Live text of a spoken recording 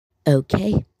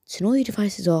Okay, turn all your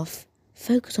devices off,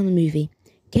 focus on the movie,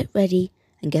 get ready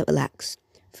and get relaxed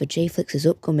for JFlix's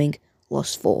upcoming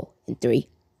Lost 4 in 3,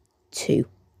 2,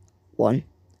 1.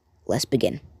 Let's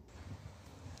begin.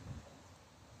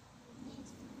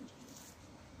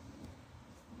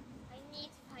 I need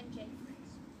to find JFlix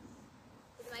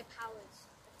with my powers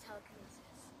of telekinesis.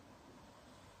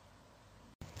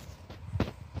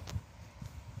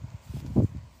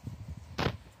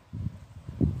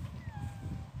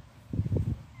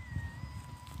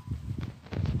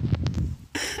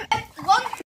 One,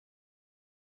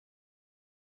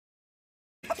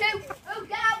 two, oh,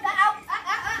 get out, get out, ow,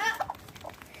 ow,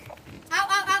 ow, ow,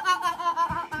 ow, ow, ow,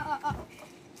 ow, ow, ow.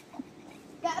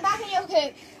 Get back in your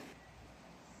coop.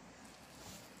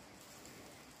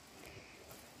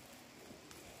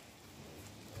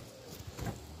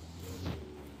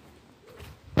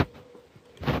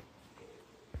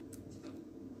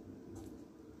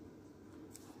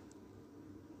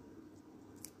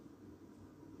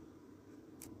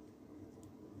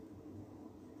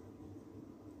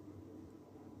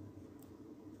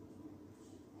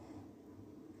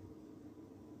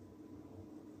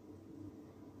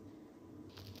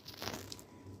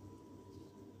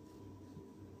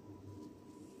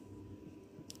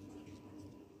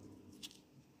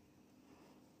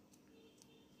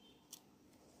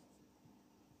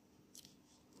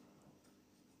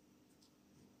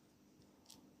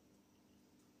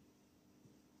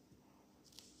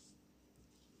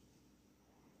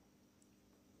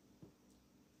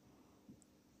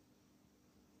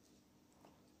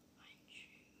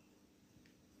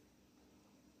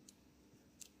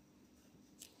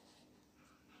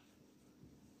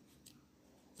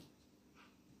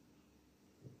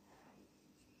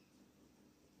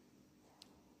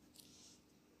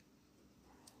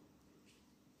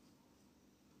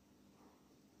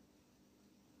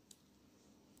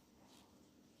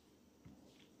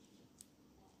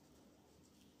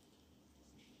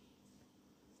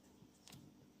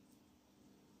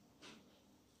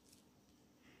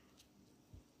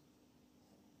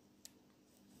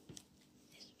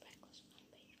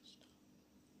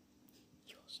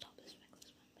 Stop this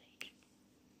reckless rampage.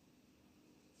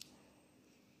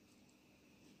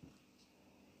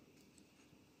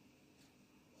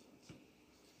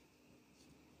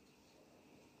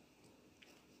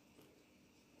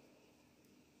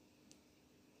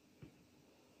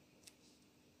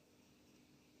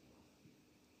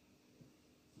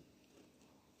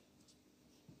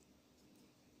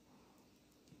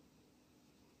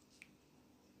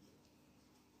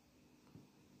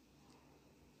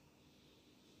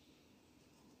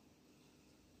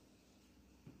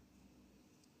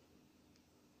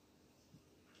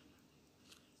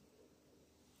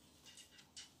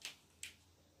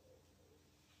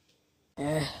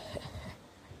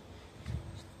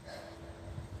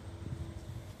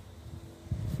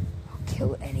 I'll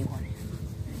kill anyone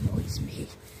who annoys me.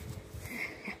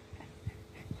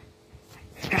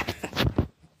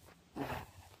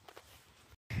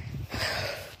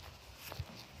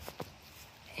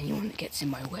 Anyone that gets in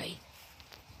my way.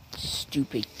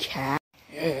 Stupid cat.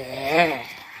 I'll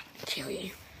kill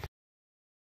you.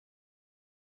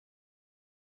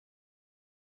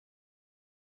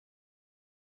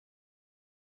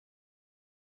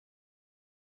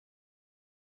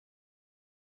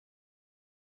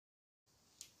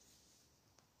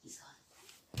 He's on.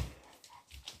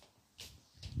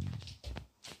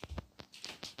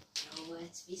 Nowhere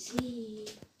to be seen.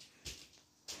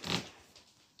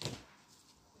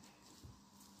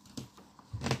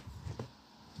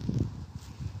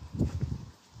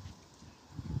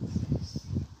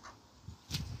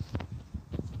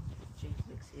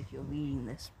 If you're reading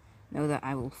this, know that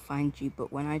I will find you,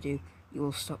 but when I do, you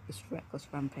will stop this reckless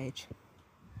rampage.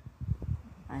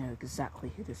 I know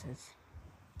exactly who this is.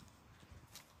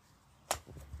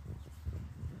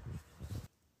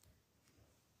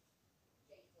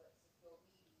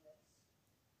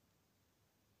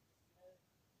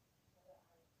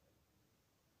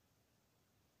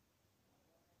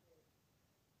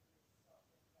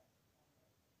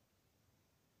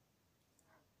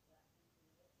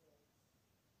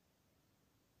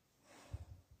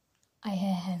 I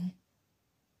hear him.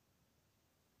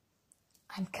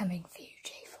 I'm coming for you,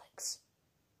 JFlix.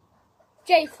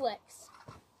 JFlix!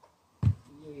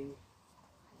 You.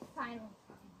 Finally.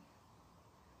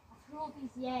 After all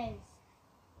these years.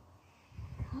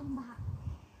 Come back.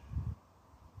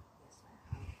 Yes,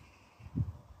 I am.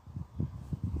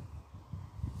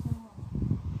 So,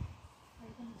 what are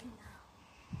you going to do now?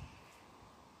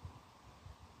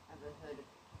 Ever heard of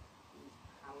these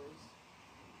powers?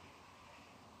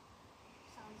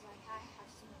 Sounds like I have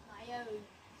some of my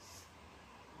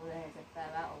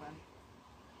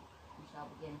shall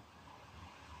begin.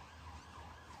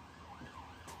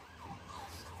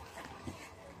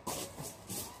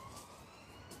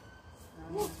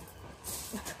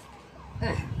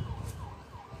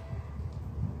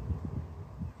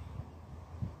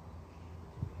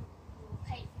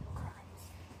 Pay for your crimes.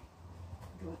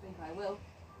 Don't think I will.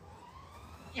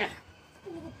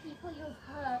 All the people you've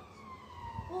hurt.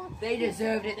 All the They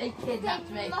deserved it. They kidnapped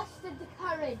They me. mustered the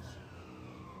courage.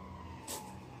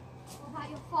 What about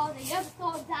your father? You ever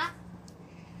thought of that?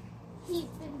 He's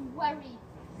been worried,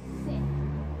 sick.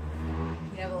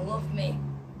 You never loved me.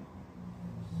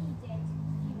 He did.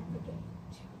 You never gave him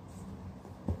a chance.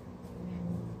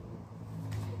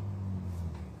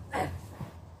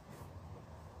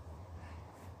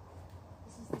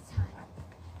 This is the time.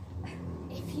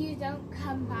 If you don't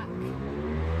come back,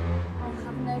 I'll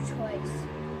have no choice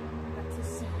but to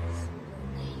seize your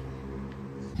name.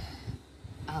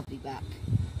 I'll be back.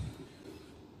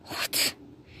 What?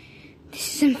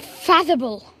 This is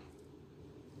unfathomable.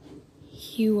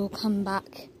 You will come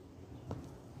back.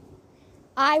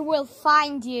 I will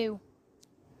find you.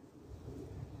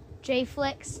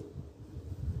 J-Flix,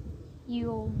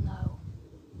 you'll know.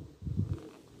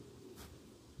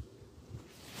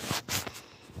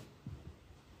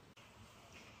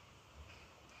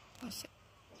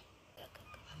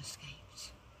 I've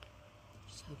escaped.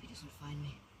 Just hope he doesn't find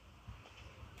me.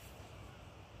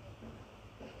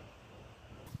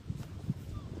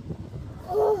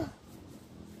 Oh,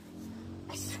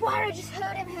 I swear I just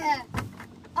heard him here.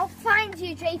 I'll find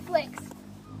you, J-Flix.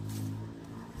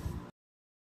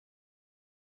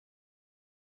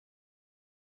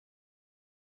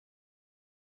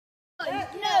 No.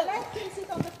 Let him sit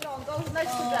on the front. Go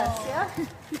next to Jess,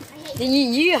 yeah?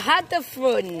 You had the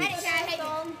front.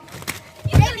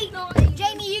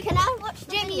 Jamie, you can now watch.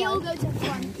 Jamie, you'll go to the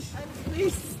front.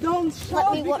 Please don't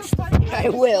shout. Let me watch I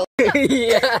will.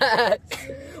 Yes.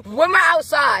 When we're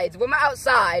outside.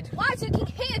 Why so you can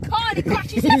hit a car and it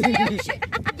crashes into the ocean?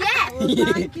 Yeah.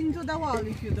 We'll bang into the wall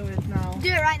if you do it now. Do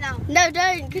it right now. No,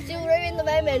 don't, because you'll ruin the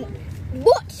moment.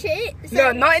 Watch it.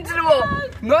 No, not into the wall.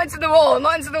 Not into the wall.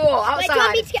 Wait, do you want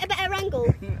Outside. me to get a better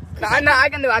angle? No, I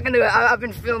can do it. I've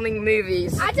been filming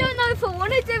movies. I don't know if I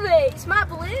want to do it. It's my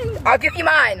balloon. I'll give you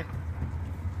mine.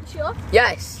 You sure?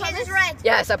 Yes. His is red.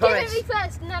 Yes, I Give promise. it me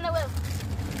first, and then I will.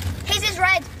 His is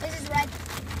red. His is red.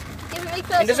 Give it me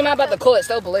first. It doesn't matter about the colour, it's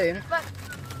still a balloon. But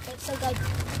it's so good.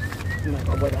 Oh my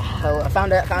god, where the hell? I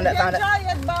found it. Enjoy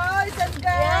it, boys and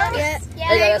girls. Yeah.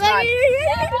 There you go, that's mine.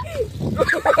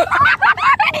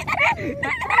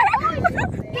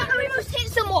 Yeah, we must hit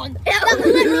someone. Wait,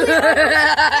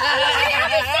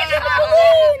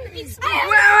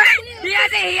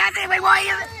 he has it. Wait, what are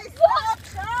you? Stop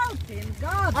shouting.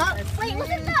 God. Wait,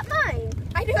 wasn't that mine?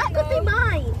 I think that could be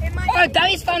mine. Oh,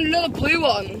 Daddy's found another blue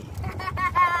one.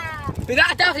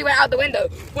 That definitely went out the window.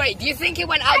 Wait, do you think it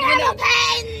went out the window?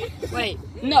 Wait,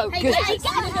 no, because...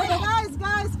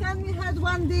 Guys, can we have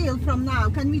one deal from now?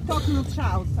 Can we talk, not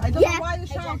shout? I don't know why you're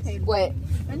shouting. Wait,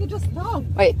 Can you just stop?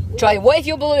 wait, Charlie, what if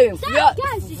your balloon... Guys,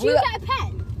 did you get a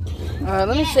pen? let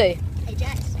me see. Hey,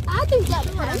 Jess. I didn't get a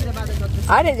pen.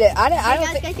 I don't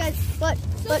think... Guys, look.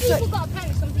 Some people got a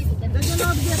pen, some people didn't. They do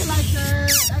not get like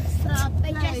extra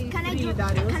Wait, Jess, play can free,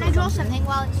 I draw something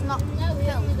while it's not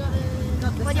filmed?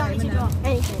 What do you want me to draw?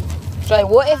 Anything. Charlie,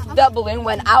 what if that balloon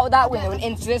went out of that window and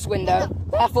into this window,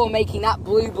 therefore making that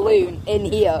blue balloon in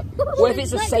here? What if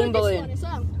it's the same balloon?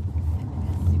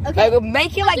 Okay. Like,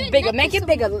 make it like bigger, make it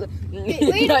bigger. Lift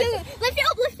it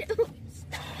up.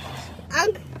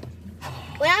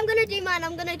 When I'm gonna do mine,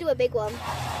 I'm gonna do a big one.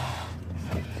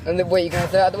 And then, wait, you're going to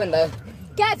throw it out the window?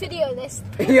 Get a video of this.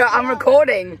 Yeah, I'm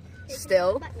recording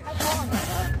still.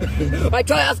 Right,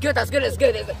 Charlie, that's good.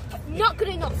 Not good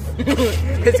enough.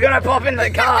 It's going to pop in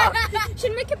the car.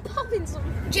 Should make it pop in some.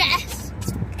 Jess.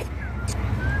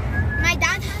 My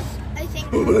dad has, I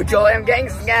think. Ooh, Charlie, I'm getting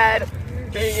scared.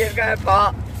 He's going to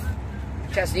pop.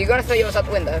 Jess, are you going to throw yours out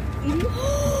the window?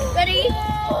 Ready?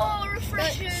 Oh,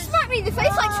 refreshers. Smack me in the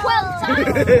face like 12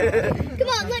 times. Come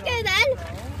on, let go then.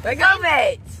 Let go,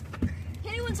 mate.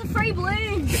 Who wants a free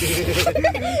balloon?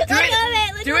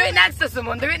 Do it next to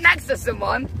someone. Do it next to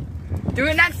someone.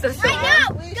 Right now.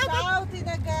 We Go. shouted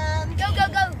again. Go.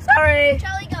 Sorry.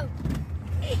 Charlie, go.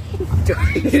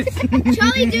 Charlie,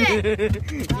 Charlie, do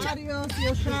it. Marius,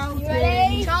 you're shouting.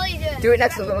 Ready? Charlie, do it. Do it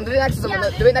next to someone. Do it next to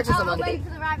someone. Do it next to someone. I'll wait for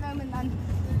the right moment then.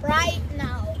 Right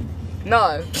now.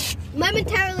 No.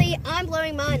 Momentarily, I'm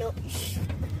blowing mine up.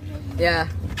 Yeah.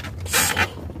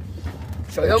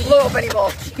 So don't blow up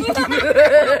anymore.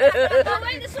 Oh,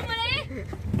 wait, there's someone here.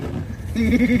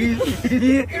 3,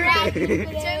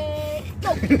 2, 1.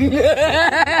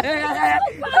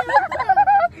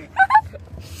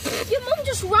 Your mum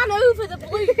just ran over the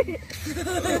balloon.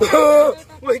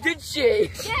 Wait, did she?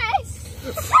 Yes.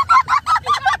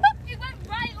 It went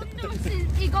right under us.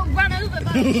 It got run over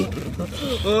by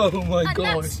the Oh my and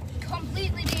god. that's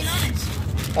completely being honest.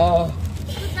 Oh.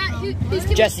 Who's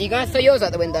giving... Jesse, you gonna throw yours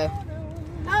out the window?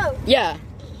 Oh. Yeah.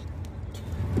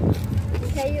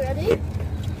 Okay, you ready?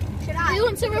 Should I? Who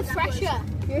wants a refresher?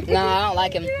 No, I don't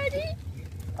like him. You ready?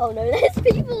 Oh no, there's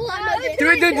people. I'm not doing Do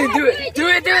it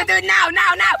now.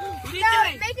 What are you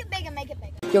doing? Make it bigger, make it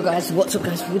bigger. Yo guys, what's up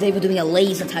guys? Today we're doing a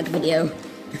laser tag video.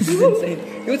 This is insane.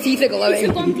 Your teeth are glowing.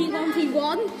 It's a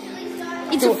 1v1v1.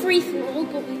 It's a free for all,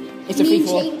 but It's a free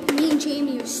for all. Me and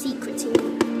Jamie are a secret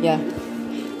team. Yeah. Me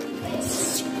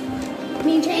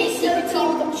and Jamie are a secret team.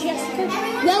 We've got Jessica.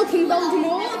 Welcome,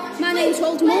 Voldemort. My name's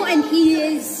Voldemort, and he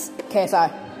is KSI.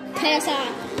 KSI.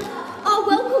 Oh,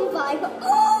 welcome, Vibe.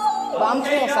 Oh! But I'm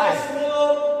KSI.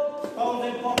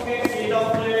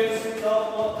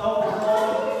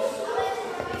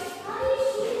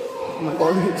 Oh my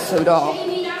god, it's so dark.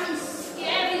 Jamie, that is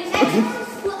scary.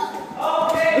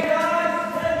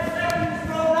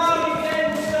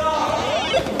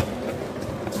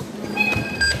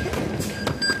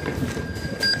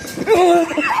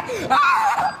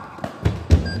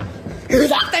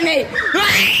 Who's after me?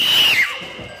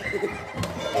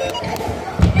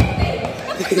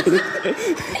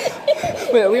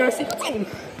 Wait, are we on a secret team?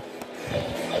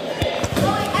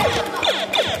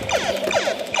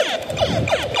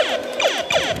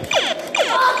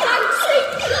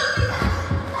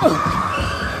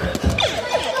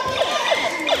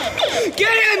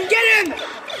 Get him!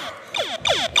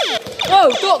 Oh,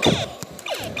 duck!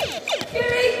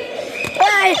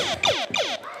 Hey!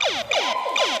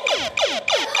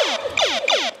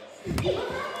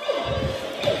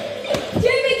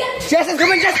 Jason's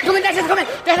coming,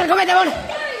 everyone!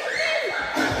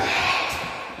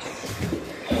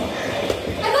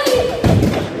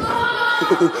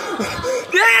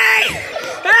 Hey!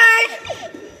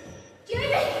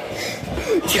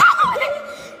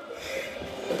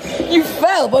 You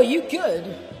fell, but you good.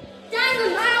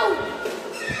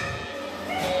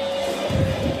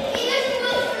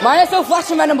 Mine is still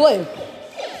flashing red and blue.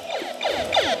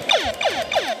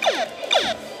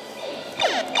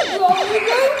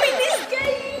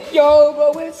 Yo,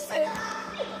 bro, we're sick.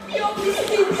 Yo, this is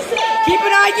insane. Keep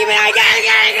an eye, get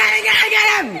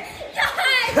him!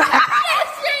 Yes,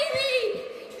 Jamie!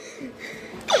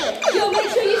 Yo, make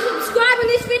sure you subscribe on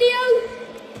this video.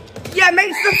 Yeah,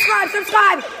 make subscribe!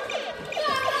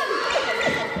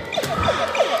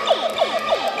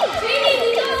 Jamie, we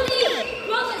don't need.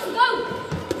 Come on, let's go.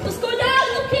 Let's go down,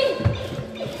 looking.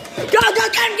 Go,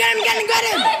 get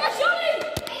him! Hey, I shot him.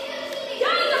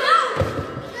 Down in the house.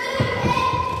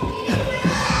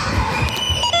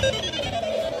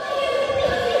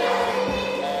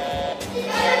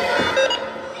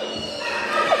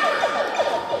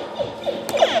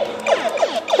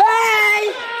 Hey!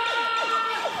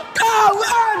 Go,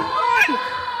 run!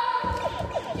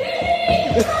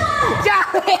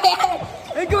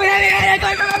 Go!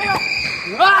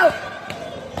 Oh!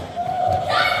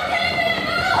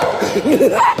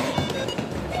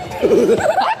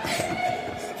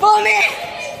 Follow me!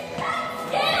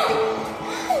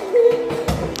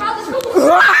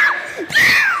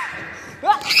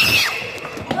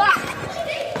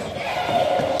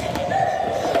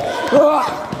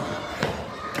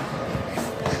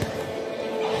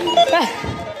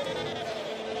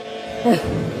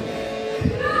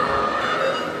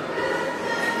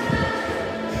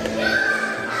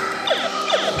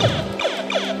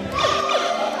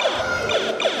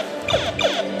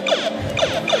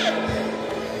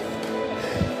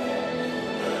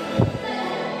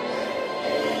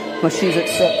 My shoes look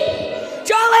sick.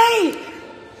 Charlie!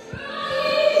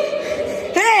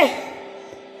 Hey!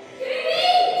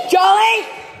 Charlie!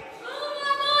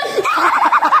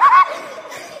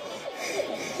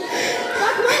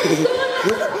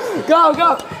 Go!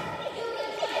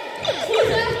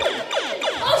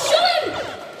 Oh, shoot him!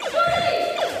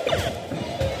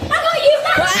 I got you,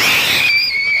 man!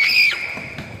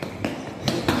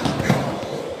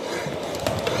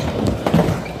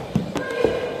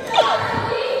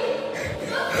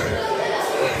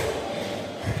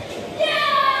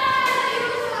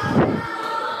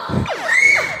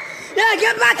 Yeah,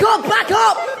 get back up!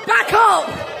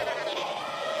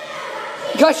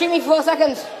 Go shoot me for 4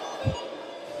 seconds.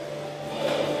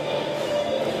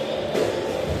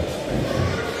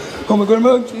 Oh my god,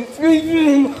 man, she's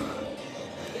freezing.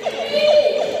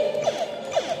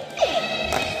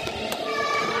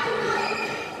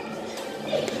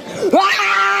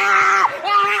 Ah!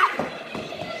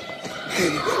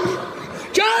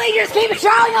 just keep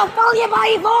shouting, I'll follow you by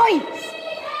your voice!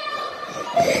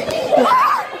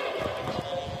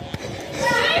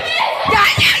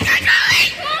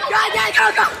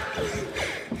 Go!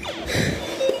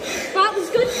 That was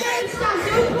good turn, Sam.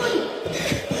 Don't run.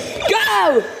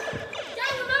 Go!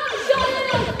 Down the mountain,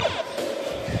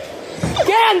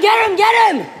 Get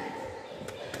him!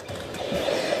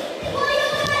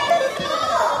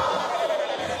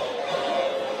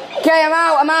 Okay, I'm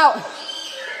out. I'm up.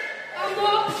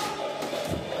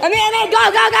 I'm in,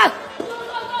 go! Go. Go!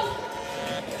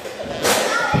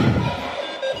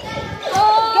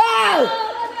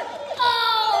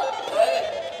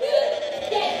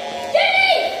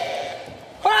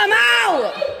 I'm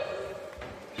out!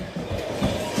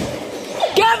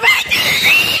 Get back!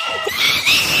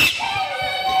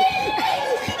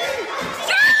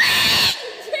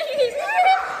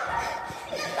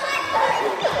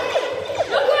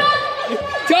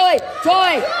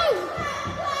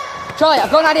 Charlie,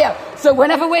 I've got an idea. So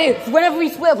whenever we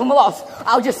split up and we're lost,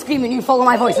 I'll just scream and you follow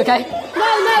my voice, okay? No.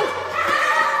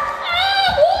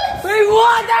 Wait,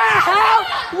 what the hell?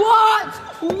 What?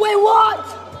 Wait, what?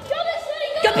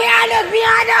 Get behind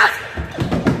us!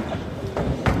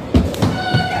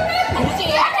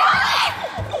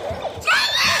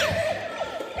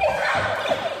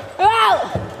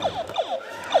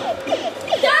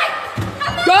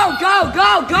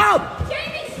 Go!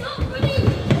 Jamie, stop running.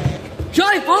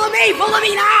 Charlie, follow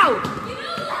me now! You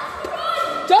know that's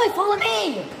run. Charlie, follow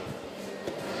me!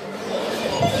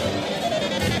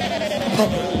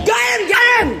 Get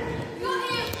him!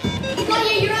 Got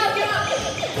you, you're out.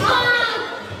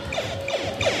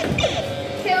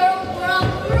 Okay, we're on.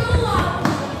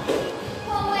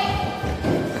 Oh,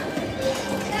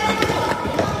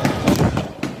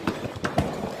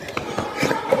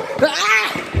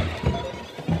 Ah!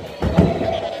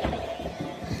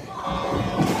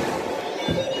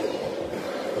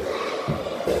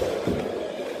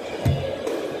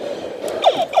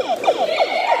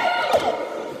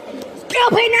 Get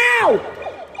up here now!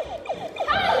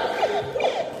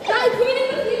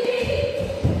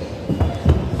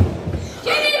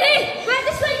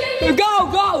 Go!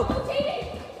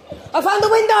 I found the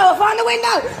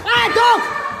window! Ah, go!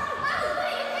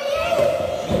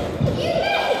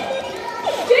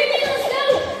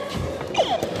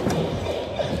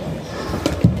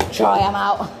 Try, I'm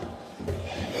out.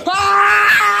 Ah!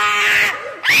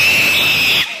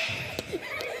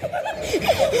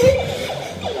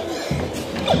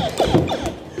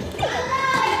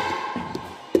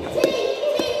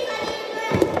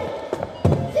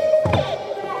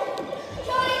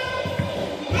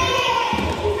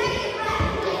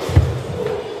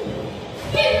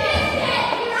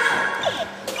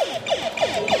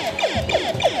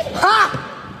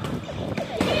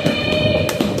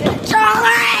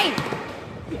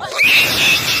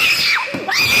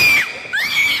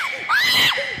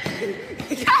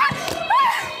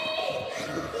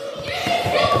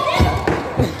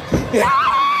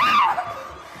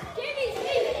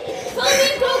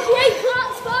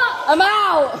 I'm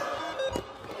out!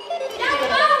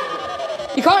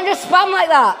 You can't just spam like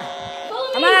that.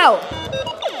 I'm out.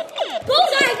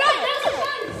 Bullseye, that's a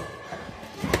chance.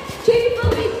 Jamie,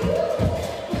 follow me.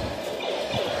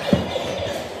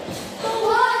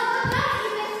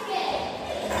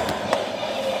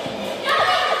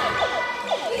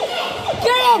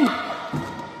 Get him!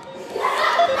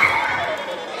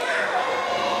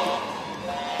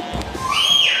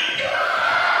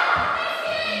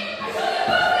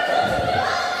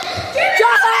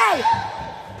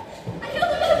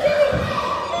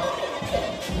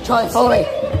 Charlie, follow me.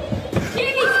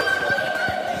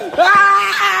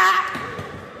 Ah!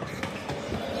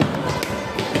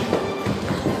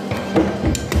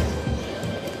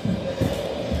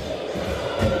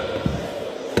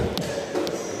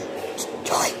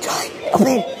 Charlie, come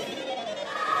in.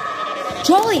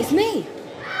 Charlie, it's me.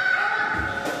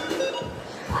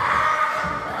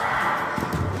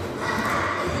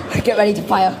 Get ready to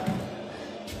fire.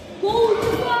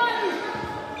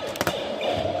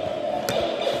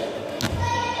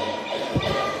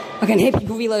 I can hear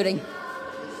people reloading.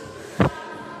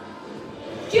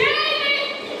 Jamie!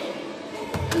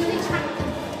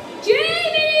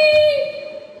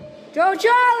 Go,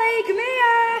 Charlie, come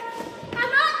here!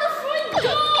 I'm at the front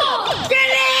door! Get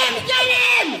him! Get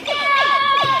him! Get him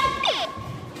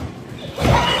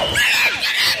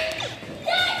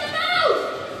out!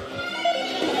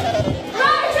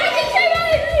 Right, take it to me!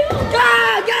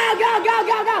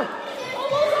 Go!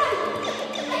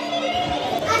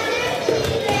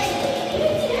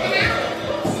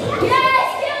 Yes,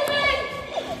 kill me!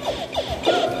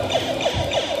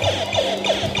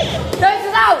 Nose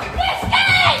is out!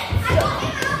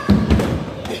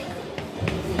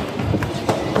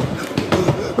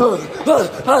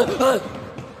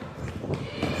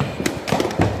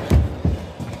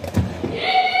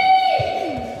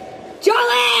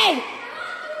 Charlie!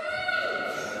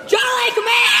 Charlie, come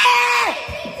here!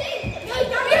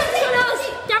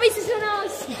 Darius is on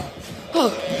us. Oh,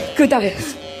 good,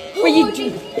 Darius. Wait,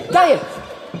 Darius.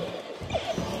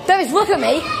 Darius, look at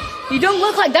me. You don't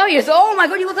look like Darius. Oh my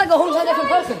god, you look like a whole entire different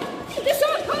person. There's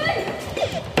someone coming.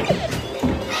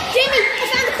 Jamie, I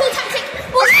found a cool tactic.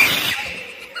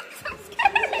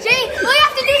 Jamie, all you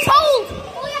have to do is hold.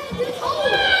 All you have to do is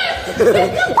hold.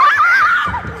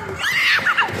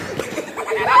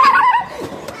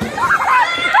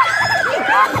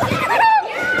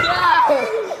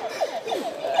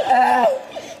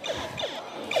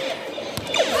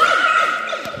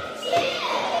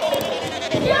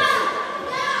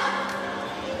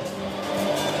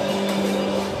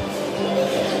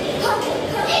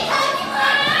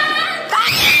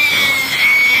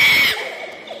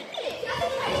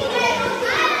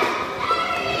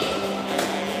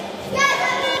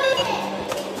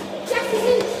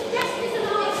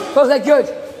 Was that good?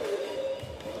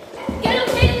 Get up,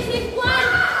 James, big plan.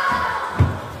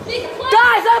 Big plan.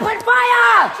 Guys, open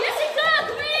fire! Jessica,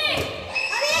 come in.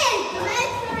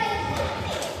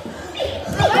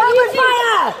 Open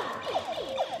fire!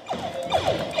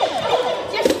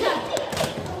 Jessica.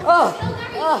 Oh, Tell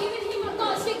Darius, you and him have got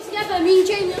to stick together. Me and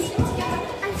Jamie will stick together.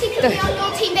 I'm secretly on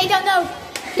your team. They don't know.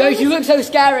 Guys, you look so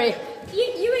scary.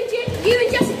 You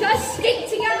and Jessica stick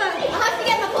together. I have to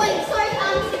get my point. Sorry,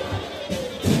 Pam.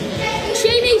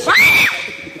 Jamie. Turn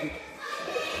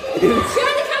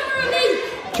the camera on me.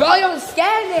 Charlie, don't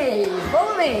scare me.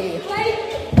 Follow me. Wait.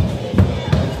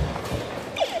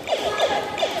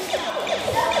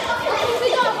 We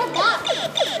gotta have that.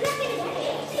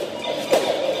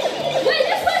 Wait,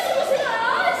 this person wasn't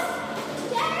us.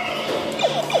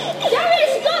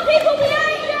 Darius, you got people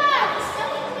behind you.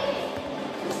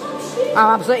 I'm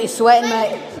absolutely sweating,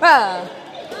 mate. Ah.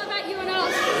 How about you and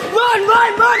us? Run!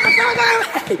 I can't go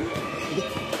away!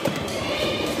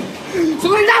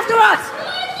 Someone's after us!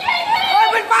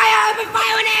 Open fire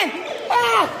on him!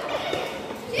 Ah.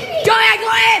 Charlie, I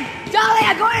got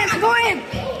him!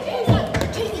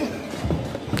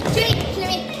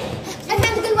 Jimmy, I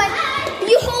found a good one.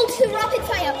 You hold to rapid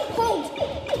fire. Hold.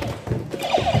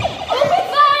 Open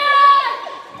fire!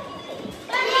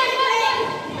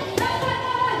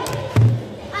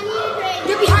 I need a break.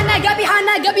 Get behind there!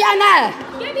 Get behind it!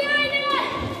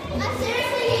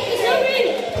 Seriously,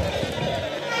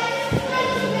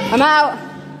 I'm out.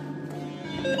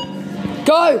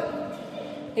 Go!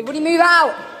 Everybody move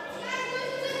out.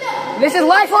 This is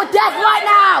life or death right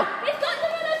now! It's got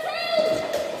them on our tails!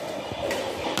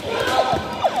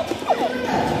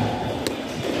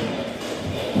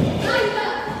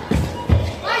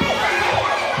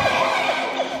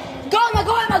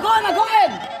 I got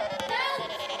him!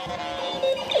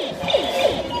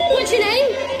 What's your name?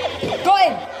 Got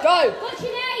him! Go! What's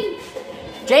your name?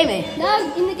 Jamie. No,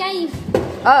 in the game.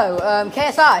 Oh,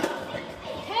 KSI.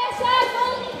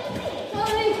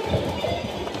 Sorry.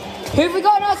 Who have we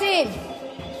got on our team?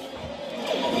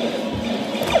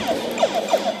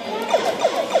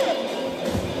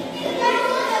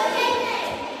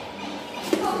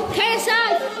 KSI.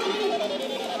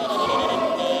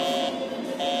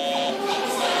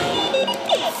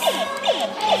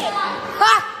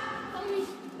 Ha!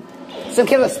 Some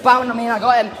kid was spamming on me and I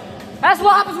got him. That's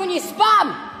what happens when you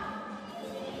spam!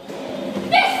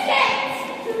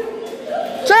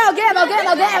 Try, I'll get him! I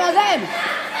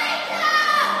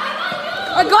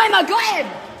got him!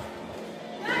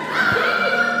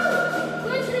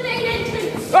 Go to the main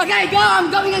entrance. Okay, go! I'm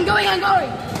going!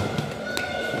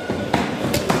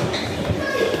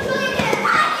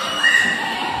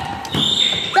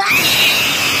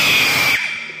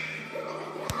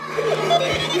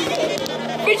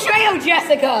 Betrayal,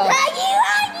 Jessica!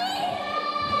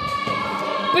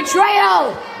 Betrayal!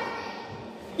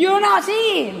 You're on our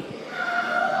team!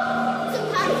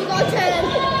 Sometimes you gotta turn.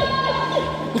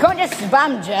 You can't just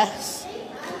spam, Jess.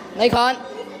 No, you can't.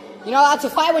 You're not allowed to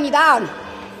fight when you're down.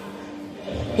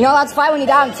 You're not allowed to fight when you're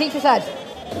down, the teacher said.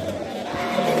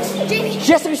 Jamie.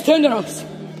 Jessica's turned on us.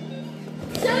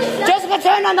 Jessica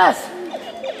turned on us!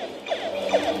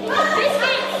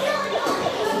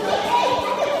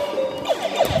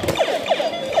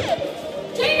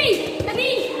 Jamie, I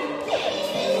mean,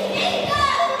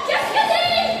 Jessica's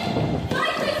in!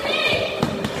 Fight with me!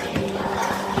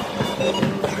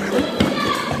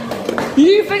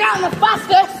 You think I'm the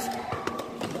fastest?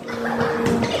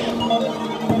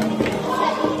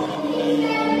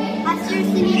 I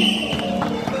seriously need.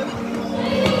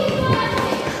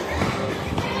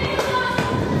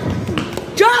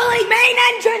 Charlie, mate!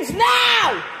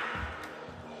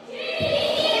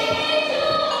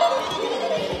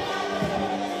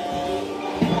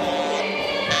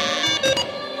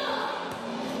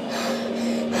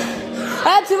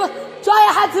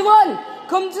 had to run.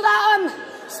 Come to that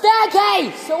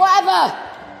staircase or whatever.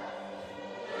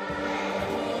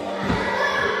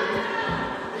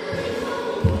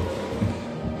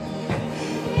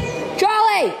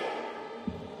 Charlie!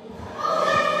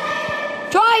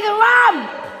 Try the ramp!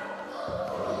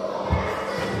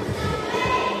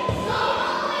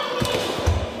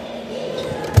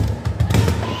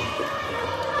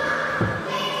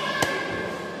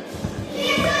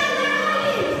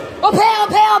 Up here, up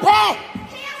here, up here!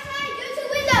 Go to the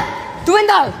window! The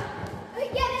window!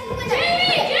 Get in the window!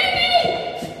 Jamie!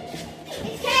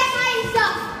 It's KSI and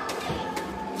stuff!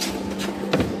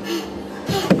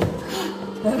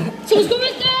 Someone's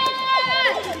coming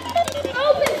there!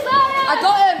 Open fire! I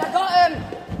got him!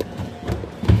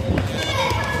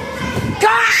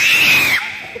 Go!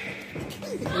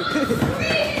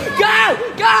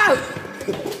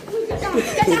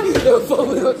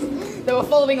 They were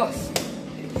following us.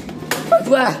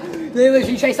 Where? They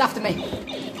literally chased after me.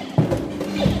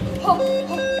 Oh,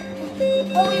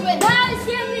 we win. Guys,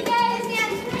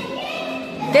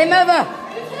 Game over.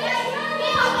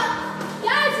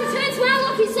 Guys, return to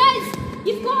airlock. It says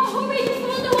you've got to hurry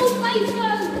before the whole place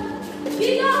goes.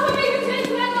 You got to hurry, return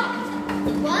to airlock.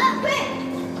 What? Quick.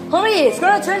 Hurry, it's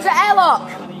going to turn to airlock.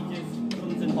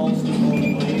 Guns and holsters,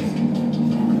 please.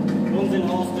 Guns and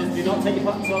holsters, do not take your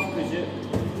pants off because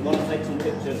you want to take some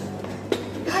pictures.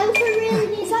 I also really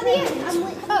need. Is that the end? I'm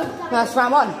like, oh. That's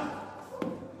round one.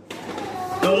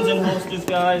 Guns and holsters,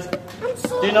 guys.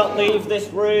 Do not leave this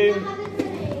room.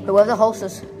 Who are the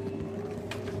holsters? Is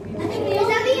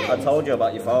that the end? I told you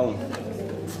about your phone.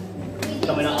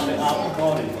 Coming out of it, out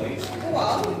recording, please.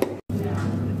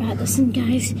 Right, listen,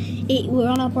 guys. We're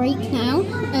on our break now.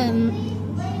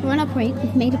 We're on our break.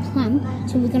 We've made a plan,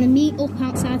 so we're going to meet up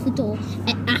outside the door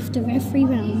after every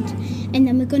round, and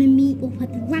then we're going to meet up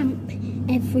at the ramp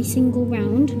every single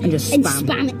round And just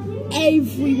spam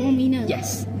everyone we know.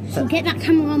 Yes. So get that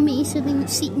camera on me so they can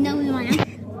know who I am.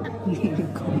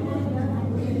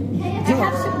 I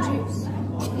have some juice.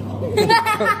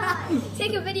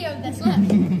 Take a video of this. Look,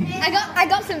 I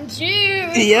got some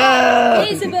juice. Yeah.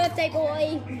 Here's a birthday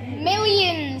boy.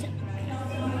 Millions.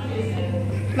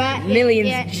 Right, Millions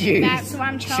yeah, juice. Right, so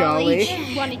I'm Charlie.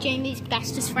 One of Jamie's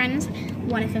bestest friends.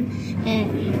 One of them.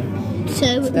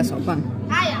 That's not fun.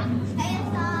 I am.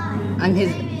 And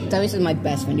Darius is my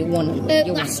best friend. You're one.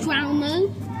 Last round though.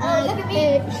 Look at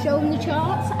me. Showing the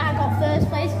charts. I got first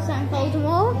place because I'm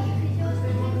Voldemort.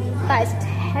 That is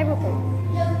terrible.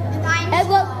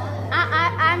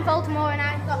 I'm Voldemort and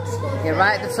I've got scored. You're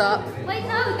right at the top. Wait,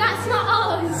 no, that's not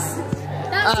ours.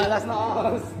 That's not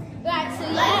ours. Right, so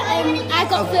yeah, I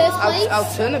got first place. I'll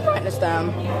turn the brightness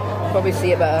down. Probably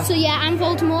see it better. So yeah, I'm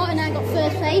Voldemort and I got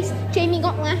first place. Jamie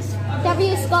got last.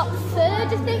 Darius got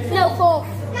third, I think. No, fourth.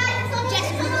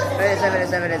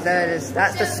 There it is.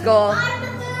 That's the score. I'm the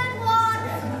third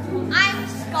one. I'm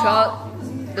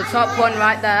Scott. The top one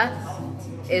right there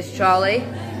is Charlie.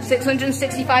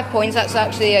 665 points. That's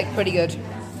actually pretty good.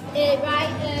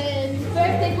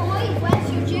 Birthday boy, where's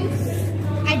your juice?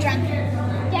 I drank it.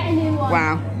 Get a new one.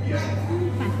 Wow.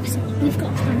 Right, so we've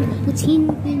got time. We're teaming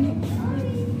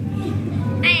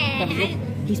up.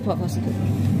 He's part of us.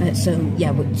 So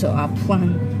our plan.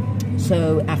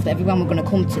 So after every round, we're going to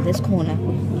come to this corner.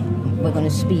 We're going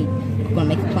to speed. We're going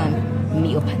to make a plan.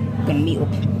 We're going to meet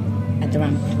up at the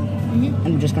ramp, and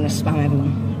we're just going to spam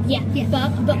everyone. Yeah.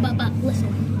 But listen.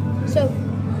 So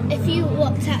if you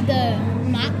looked at the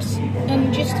maps,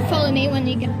 just follow me when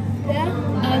you get there.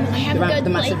 I have The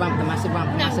massive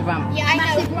ramp. Yeah, I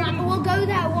know. We'll go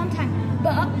there one time,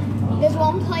 but there's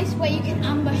one place where you can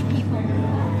ambush people.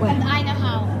 Where? And I know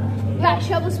how. Right,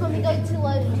 show us when we go to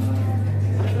load.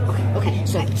 Okay.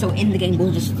 So in the game,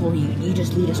 we'll just follow you. You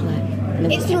just lead us where?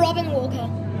 It's the Robin Walker.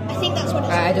 I think that's what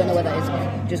it's I don't know where that is.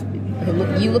 Just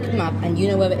you look at the map and you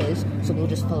know where it is. So we'll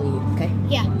just follow you. Okay?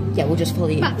 Yeah. Yeah, we'll just follow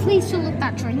you. But please fill up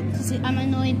that drink because I'm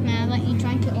annoyed now that you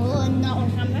drank it all and not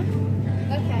on camera.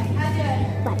 Okay.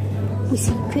 Right. We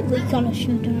secretly gonna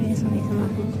show Darius anything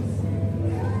like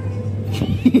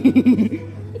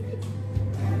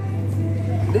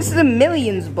this. This is a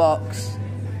millions box.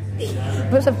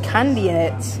 Lots of candy in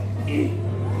it.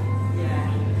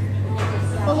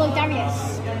 Follow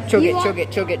Darius. Chug it.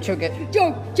 Chug. Jug.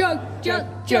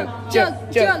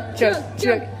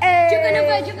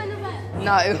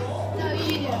 No. No,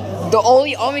 you do. All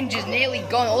the orange is nearly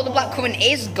gone. All the blackcurrant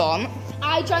is gone.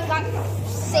 I drank like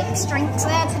 6 drinks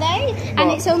there today,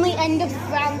 and it's only end of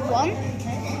round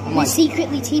 1. We're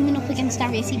secretly teaming up against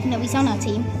Darius, even though he's on our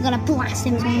team. We're gonna blast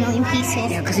him to a million pieces.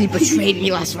 Yeah, because he betrayed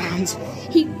me last round.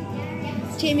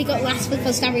 Jamie got last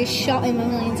because Darius shot him a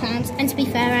million times. And to be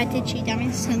fair, I did shoot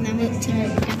Darius and then the team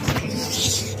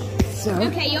So?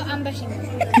 Okay, you're ambushing me.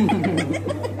 I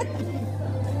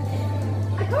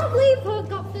can't believe I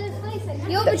got first place.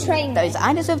 You're betraying me. Those,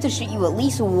 I deserve to shoot you at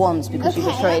least once because you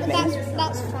betrayed me.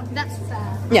 That's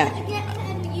fair. Yeah.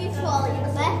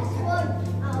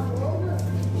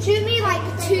 Shoot me like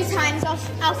 2 times.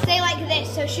 I'll stay like this.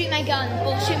 So shoot my gun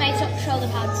or shoot my shoulder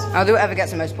pads. I'll do whatever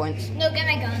gets the most points. No, get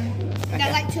my gun. Okay.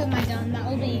 Get like 2 of my gun.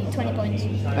 That'll be 20 points.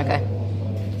 Okay.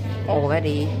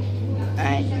 Already.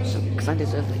 Alright, so, because I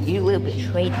deserve it. You will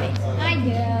betrayed me. I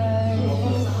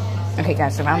know. Okay,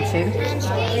 guys, so round 2. I'm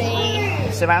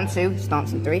sorry. So round 2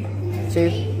 starts in 3, 2,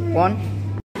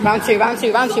 1. Round 2, round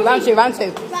 2, round 2, round 2, round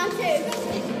 2. Round 2.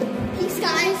 Peace,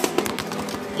 guys.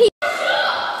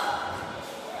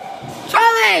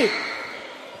 Charlie!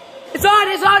 It's on,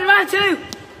 round 2! I'm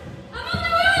on the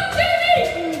road,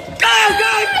 Jamie! Go,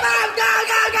 go, bam, go,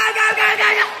 go, go, go, go, go,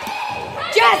 go!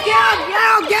 Jess, get up, get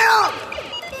up, get up!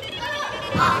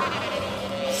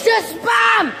 Just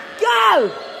spam!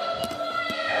 Go!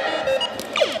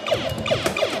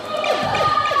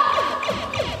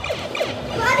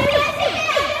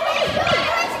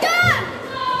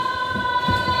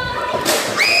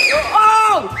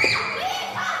 Oh!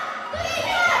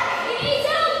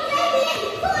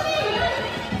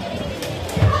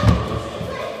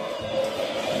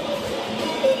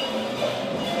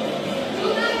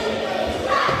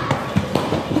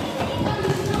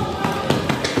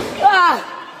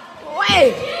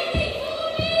 Wait!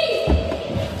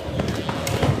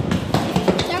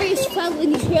 Darius fell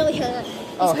and he's really hurt.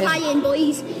 Oh, He's crying, but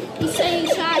he's saying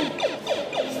shy.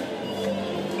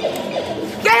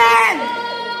 Get him!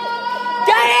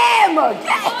 Get him!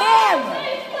 Get him!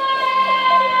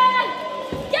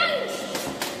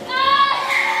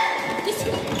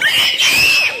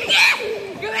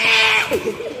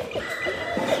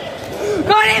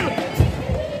 Got him!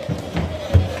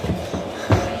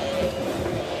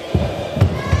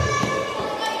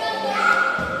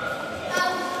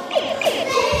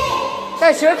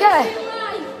 Guys, you okay?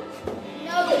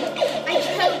 No, I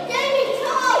choked.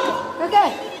 Okay.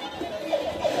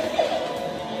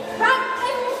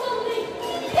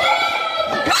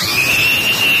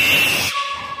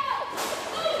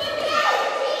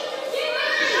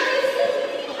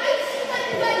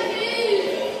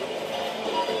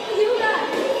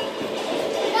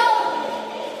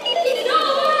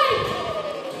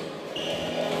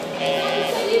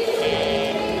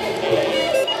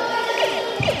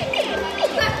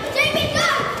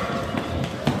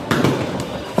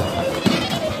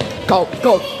 Go,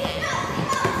 go.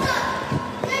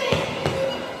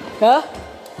 Huh?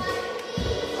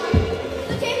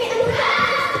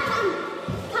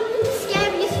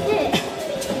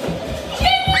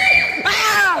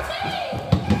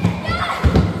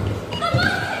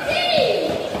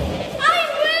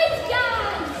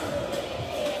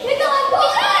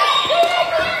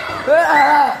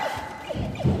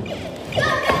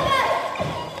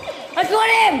 I got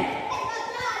him!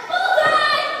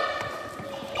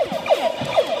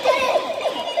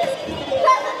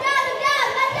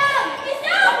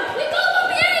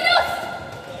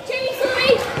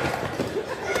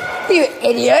 You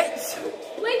idiots!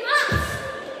 Wait, Max!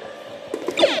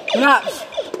 Maps!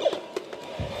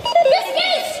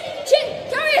 Biscuits!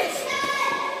 Darius!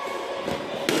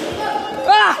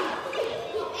 Ah!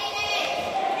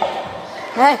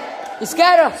 Hey, you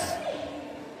scared us!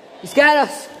 You scared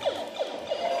us!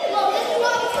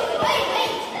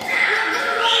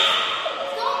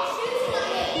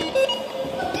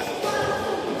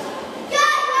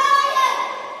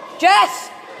 Jess!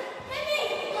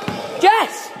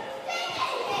 Jess!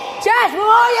 Jess, where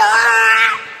are you?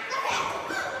 Ah!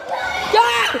 Go!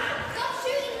 Stop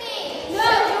shooting me!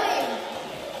 No!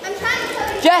 I'm trying to tell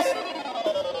you. Jess!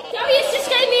 Darius just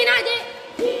gave me an idea.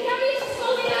 Darius just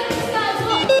told me an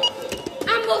idea.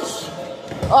 Ambush!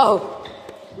 Oh!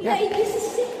 Yeah, this is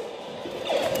sick.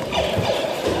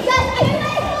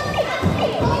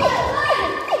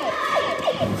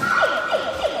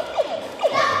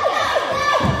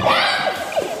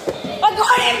 I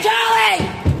got him, Charlie!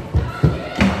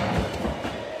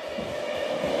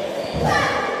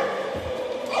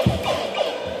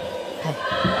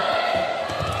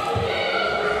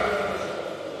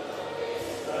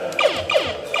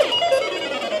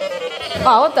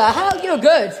 Oh, what the hell? You're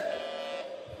good.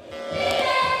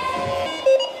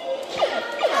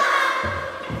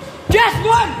 Just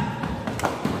one!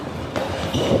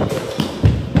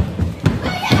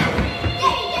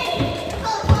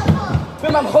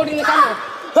 Remember, I'm holding the camera.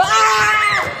 Ah!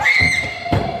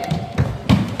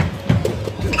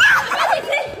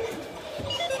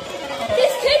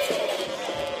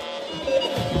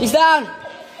 down.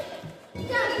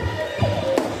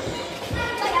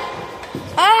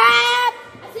 Up!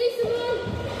 I see someone.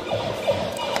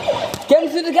 Get him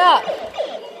through the gap.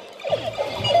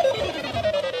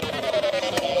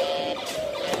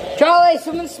 Charlie,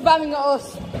 someone's spamming at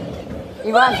us.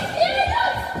 He ran.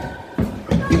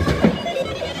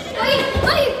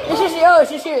 It's just you,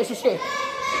 it's just you, it's just you.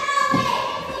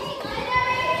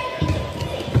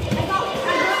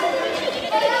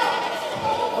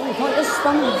 Oh, you can't just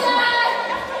spam us.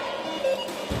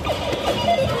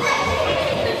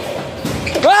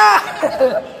 Ah!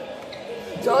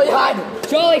 Charlie, hide.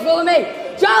 Charlie, follow me.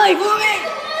 Charlie, follow me.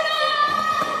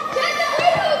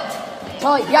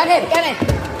 Charlie, get him, get him.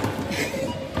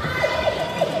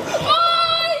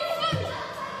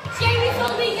 Jamie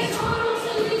told me get Arnold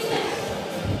solution.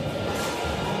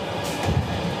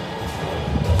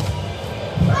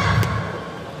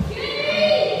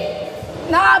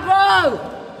 Nah, bro.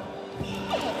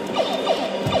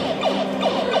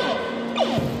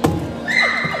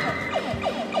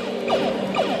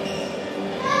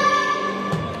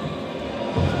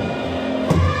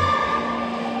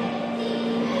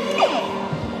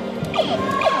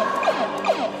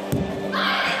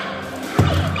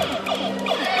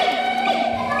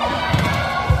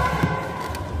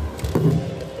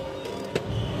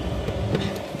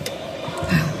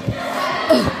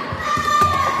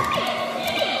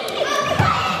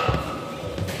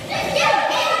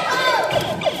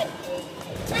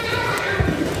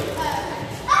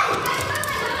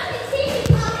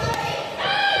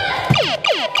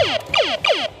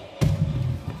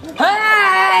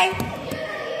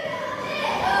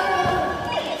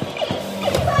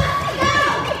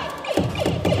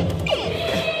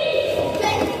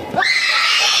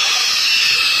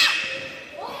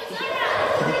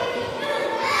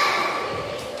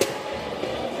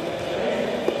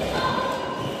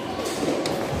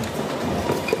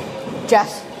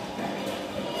 Jess.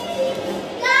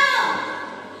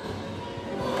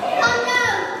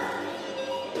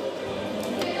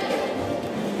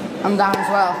 I'm down as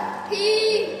well.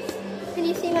 Can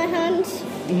you see my hands?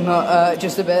 No,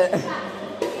 just a bit.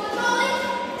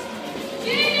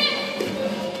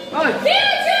 Oh.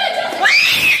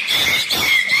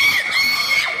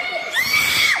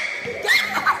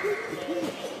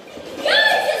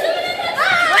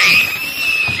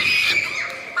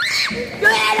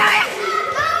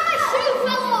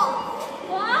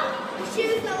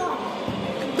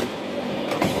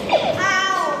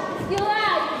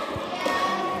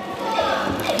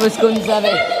 What's going on,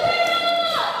 Zabby?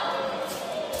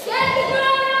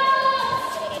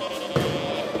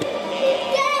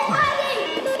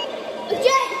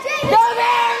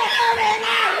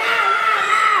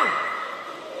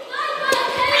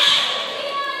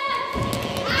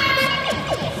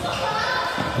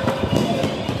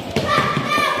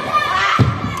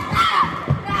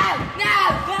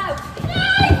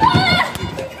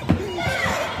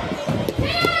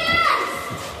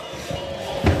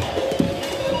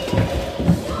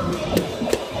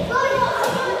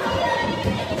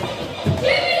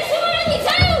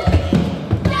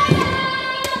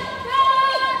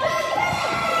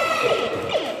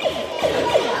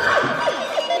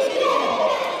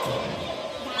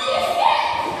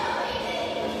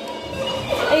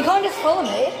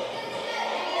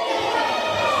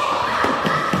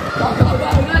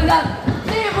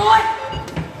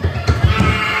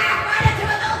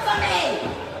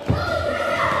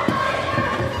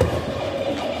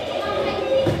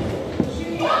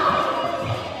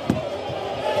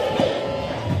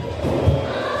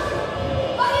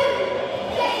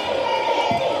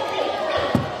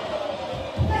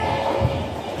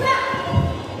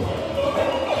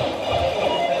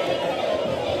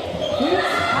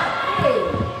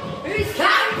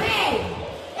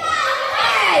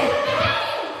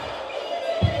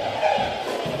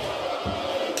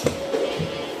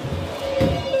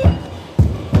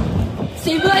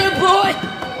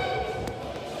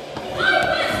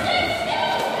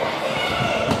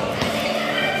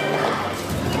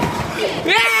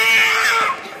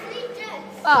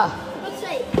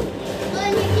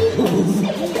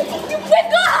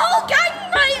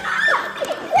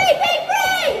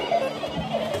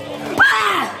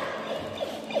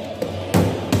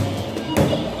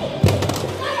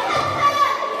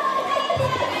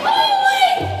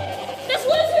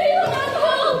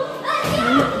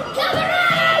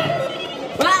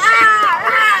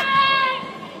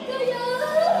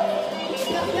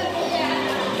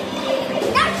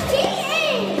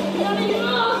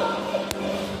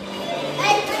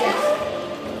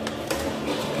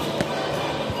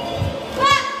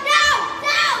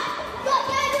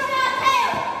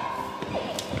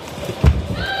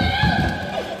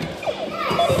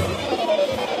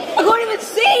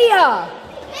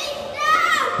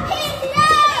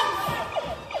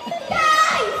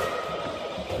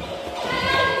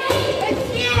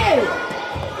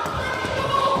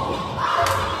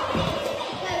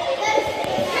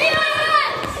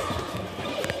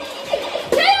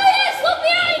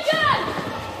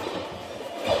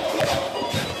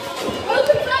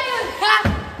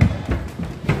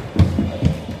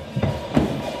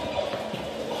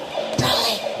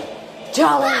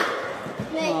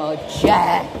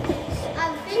 Yeah.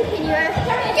 I'm thinking you're...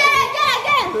 Get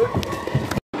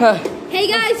it! Hey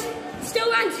guys,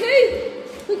 still round 2.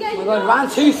 We're going Oh my god,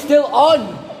 round 2 still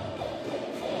on.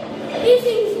 These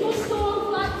things must go on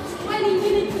for like 20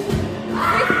 minutes.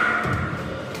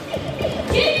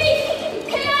 Jimmy!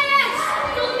 KIS!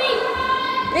 Not me!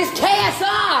 It's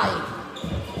KSI!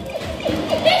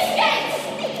 Biscuits!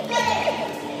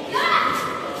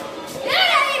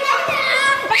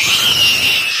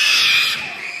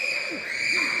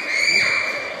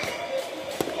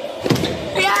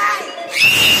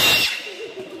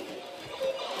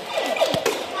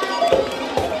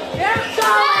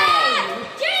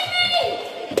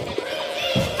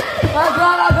 Oh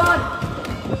god, oh god!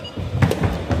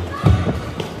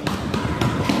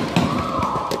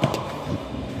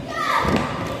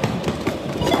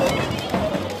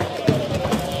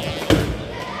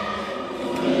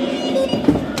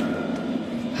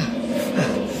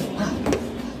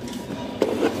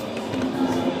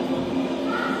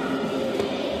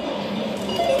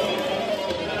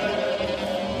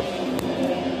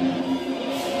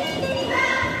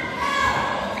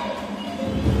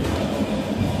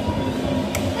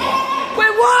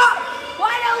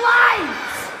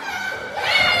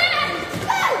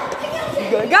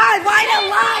 Guys, why the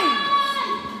line?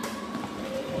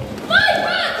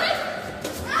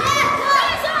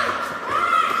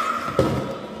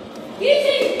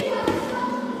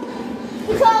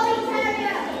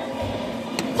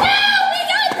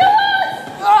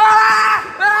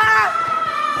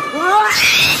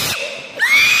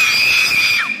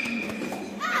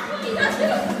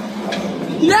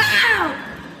 No!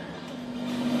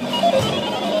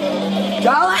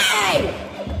 Charlie!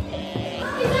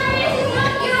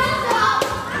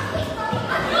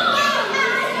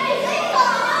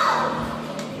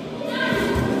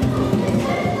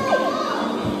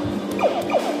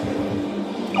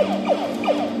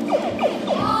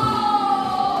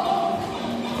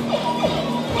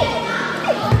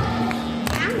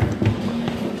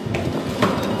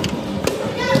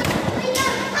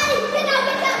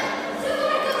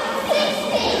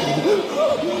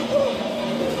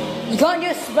 You can't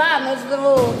just spam, those are the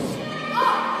rules.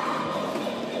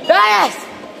 Yes!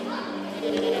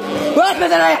 Welcome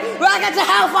to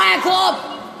Hellfire Club!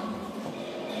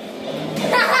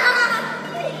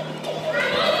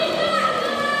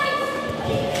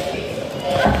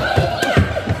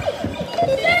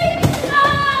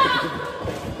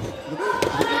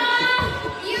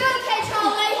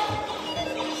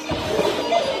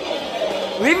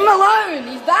 Leave him alone,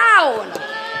 he's down!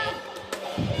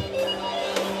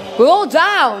 We're all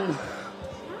down!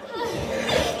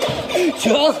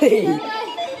 Charlie!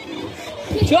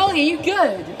 Charlie, are you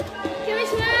good? Give me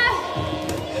some air.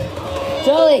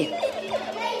 Charlie!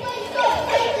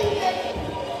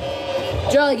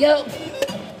 Charlie, get up!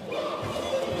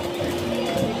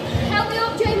 Help me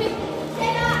up, Jamie.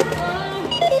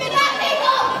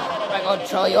 Oh my god,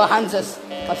 Charlie, your hands are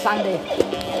sandy.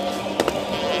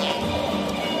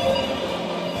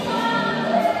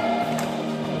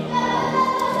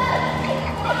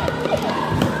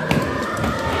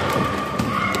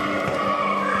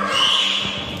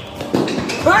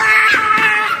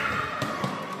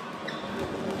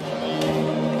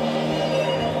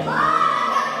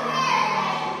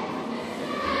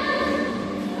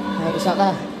 It's not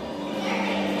there.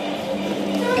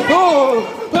 Oh!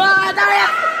 Ah, Daria!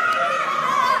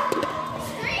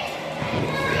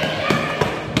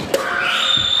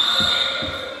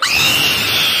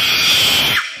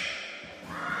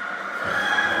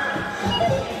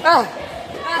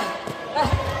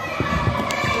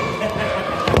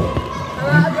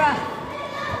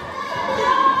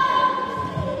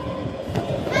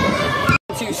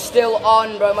 Still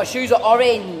on, bro. My shoes are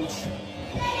orange.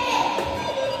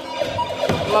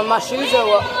 My shoes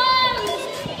are.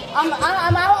 I'm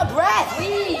out of breath. Leave.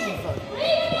 Leave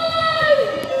him alone.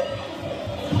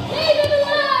 Leave him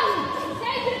alone.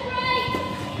 Take a break.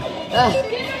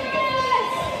 Give him a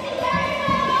rest.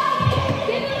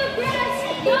 Give him a rest.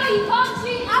 No, you can't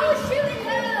shoot. I was shooting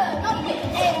her. Not me.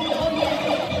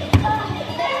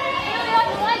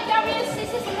 Like Darius,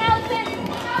 this isn't helping.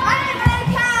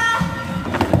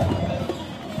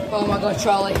 Oh my god,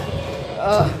 Charlie.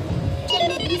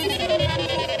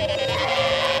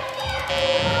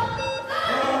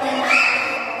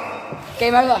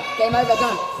 Game over,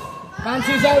 done. Round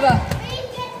 2's over.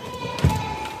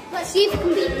 Let's see if we can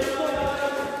beat this.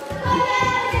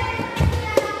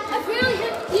 I've really,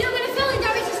 you know when a feeling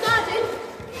Darius is starting?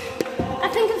 I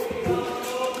think I've...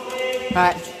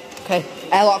 Right, okay.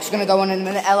 Airlock's gonna go on in a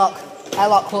minute.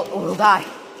 Airlock will die.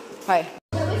 Right.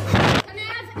 Can I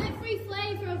have every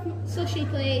flavour of sushi,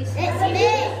 please?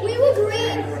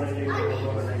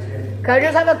 Can I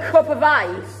just have a cup of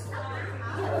ice?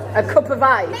 A cup of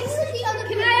ice.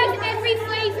 Can I have every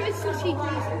flavour of sushi,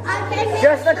 please?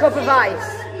 Just a cup of ice.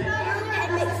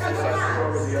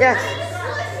 Yes.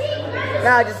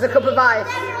 No, just a cup of ice.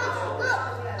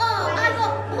 Oh, I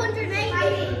got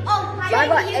 180. Oh, I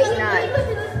got 89.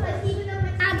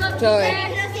 I got Sorry.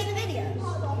 Can I see the video?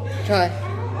 Troy,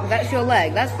 that's your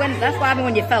leg. That's what happened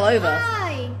when you fell over.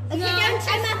 Why? Okay, don't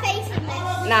show my face in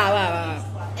this. No.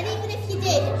 And even if you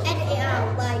did, edit it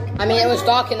out, like... I mean, it was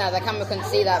dark in there. The camera couldn't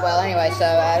see that well anyway, so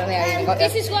I don't think I even got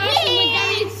This you. is what happened when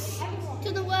Gary's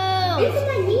to the world. Even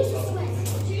my knees are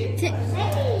sweating.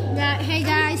 Right, hey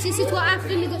guys, this is what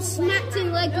happened. We got smacked in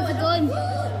the leg with a gun.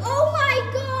 Oh my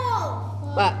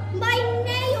god! What? My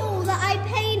nail that I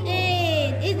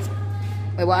painted. It's...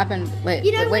 Wait, what happened? Wait,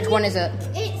 You know, which one is it?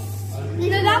 It's... No,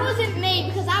 that wasn't me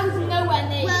because I was nowhere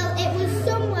near. Well, it was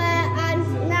somewhere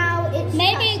and now it's...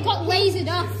 Maybe it got lasered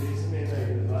off.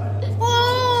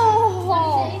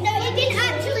 Oh! No, it didn't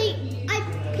actually... I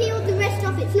peeled the rest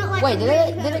off. It's not like... Wait, did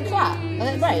it crack? Did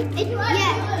it break?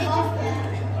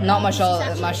 Yeah. Not my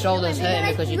shoulder. My shoulder's hurting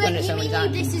because you've done it so many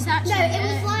times. This is actually... No, it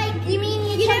was like... You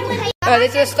mean you don't... Oh,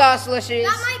 this is Star Slushies.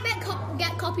 That might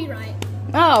get copyright.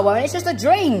 Oh, well, it's just a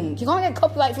drink. You can't get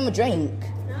copyright from a drink.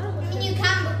 I mean, you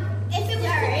can, but if it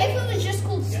was just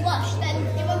called slush, then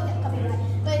it won't get copyright.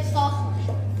 But it's Star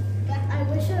Slush. I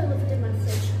wish I left a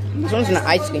message. This one's an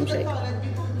ice cream shake.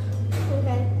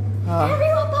 Okay. Oh.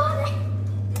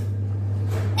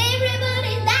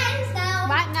 Everybody dance now.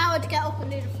 Right now, I'd get up and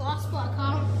do the floss, but I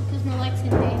can't because my legs in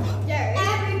pain.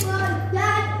 Everyone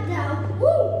dance now.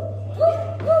 Woo! Woo!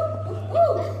 Woo!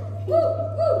 Woo! Woo!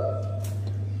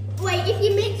 Woo! Wait, if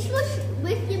you mix slush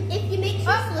with if you mix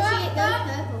your slushy, it goes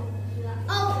purple.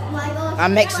 Oh my gosh!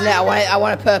 I'm mixing it. I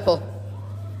want a purple.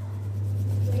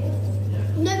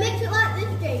 No, mix it like this,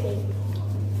 Jamie.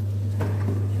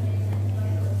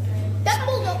 That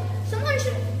pulled up. Someone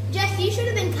should. Jess, you should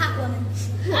have been Catwoman.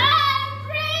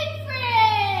 Brain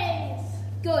freeze.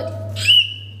 Good.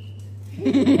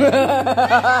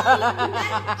 I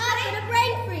had a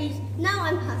brain freeze. Now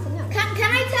I'm passing out.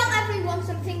 Can I tell everyone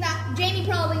something that Jamie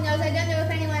probably knows? I don't know if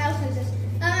anyone else knows this.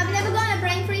 I've never gotten a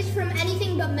brain freeze from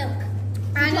anything but milk.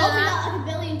 I know that like a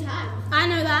billion times. I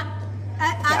know that.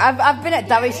 I've been at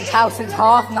Darius' house since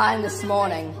 9:30 this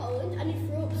morning.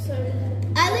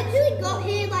 I literally got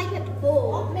here like at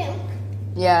 4. Milk.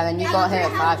 Yeah, and then you got here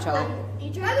at 5, Charlie. By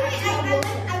the way,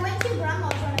 I went to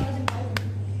grandma's when I was in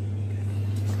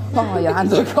Poland. Oh, your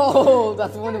hands are cold.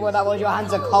 That's wondering what that was. Your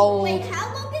hands are cold. Wait, how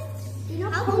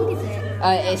long is it?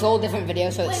 It's all different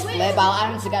videos, so it's split, but I'll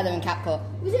add them together in CapCut.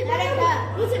 Was it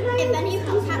right? If any of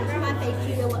you have my face,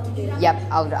 you know what to do. Yep,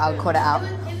 I'll cut it out. It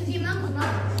was your mum's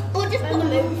mum. Or just put a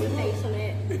monkey face on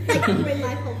it. Like in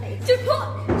my whole face. Just put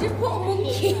a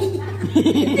monkey.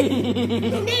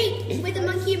 Me with a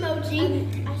monkey emoji.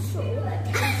 I saw that.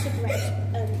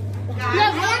 No,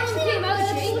 monkey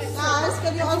emoji. Guys,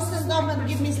 can you all stand up and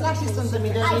give me slashes on the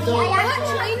middle?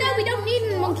 Actually, no, we don't need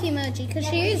a monkey emoji because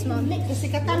she is mum.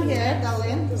 Jessica, come here,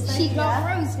 darling. She got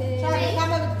roses. Charlie,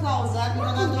 come a bit closer. We're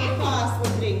gonna do fast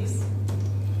with drinks.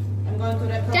 I'm going to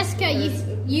record. Jessica, you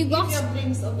Keep got. your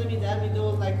drinks on the middle. We do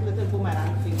like little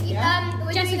boomerang thing.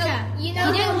 Yeah. Jessica, you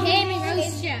don't hear me,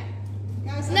 Rose yet.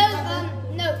 Guys,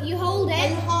 No, you hold When it.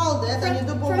 you hold it, and you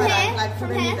do boomerang like from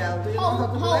the middle. Do you know how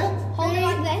to do it? Hold it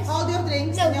like this. Hold your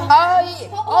drinks. No. in your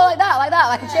Oh, like that,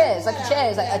 like a cheers, like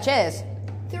a cheers.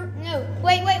 No,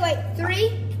 wait.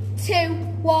 3, 2,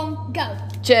 1, go.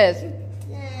 Cheers.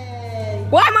 Yay.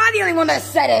 Why am I the only one that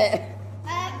said it?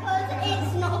 Because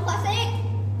it's not a classic.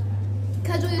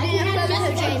 Because we were doing a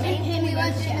photo Jamie, and we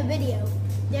were doing a video.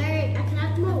 Derek, I can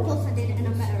add more. Of course I did it, and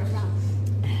I'm better at that.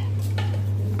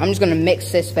 I'm just gonna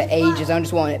mix this for ages. I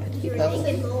just want it to be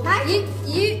perfect.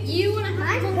 You want to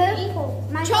have purple.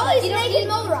 Charlie's naked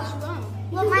Mora.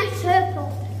 Well, mine's purple.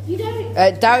 You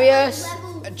don't. Darius,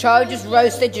 Charlie just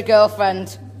roasted your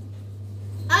girlfriend.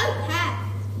 Okay.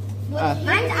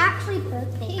 Mine's actually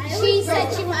purple. She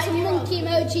said she wants a monkey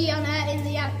emoji on her in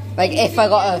the app. Like if I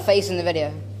got her face in the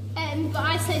video. But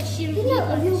I said she didn't look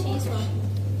like she's one.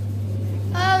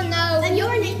 Oh no. And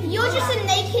you're just a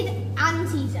naked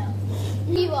auntie though.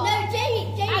 You are. No, Jamie.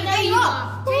 I know you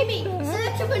are. Jamie,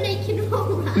 search up a naked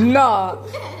woman. No.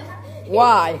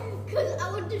 Why?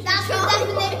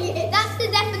 That's the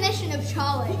definition of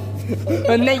Charlie.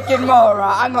 A naked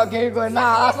Mora. I'm not googling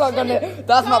that.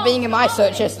 That's not being in my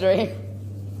search history.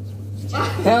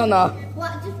 Hell no.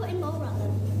 What? Just put in Mora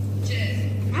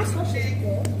then. That's what she's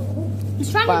good. He's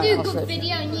trying Fine, to do a I'll good search.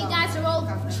 video, and you guys are all.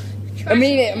 I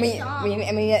mean,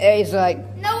 it is like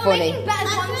No, we're funny. making better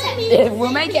content.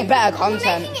 We're making better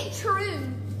content. We're making it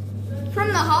true. From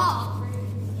the heart.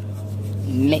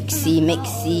 Mixy.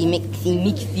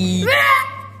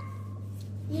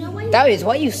 You know what? Darius,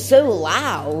 why are you so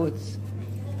loud?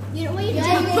 You know what you do?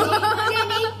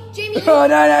 Jamie. Oh,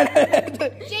 no.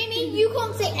 Jamie, you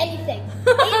can't say anything.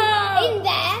 In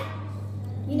there.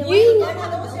 You know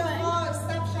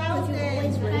Stop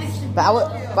shouting.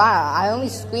 But I only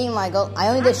scream like, I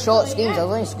only did short screams. I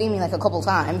was only screaming like a couple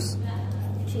times.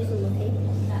 She's unlucky.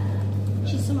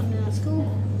 She's someone in our school.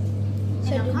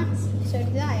 So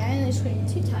did I. I only screamed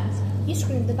 2 times. You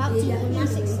screamed about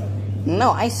 260.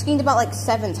 No, I screamed about like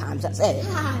 7 times. That's it.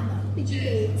 Did you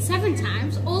do 7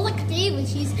 times? All I could do was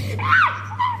she's. Yeah,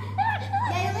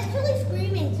 you're literally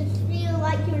screaming to feel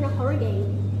like you're in a horror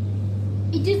game.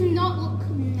 It does not look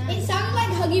nice. It sounded like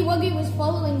Huggy Wuggy was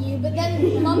following you, but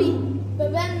then Mummy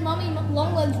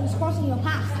Longlegs was crossing your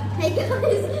path. Hey guys,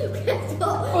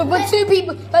 But 2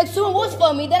 people, like someone was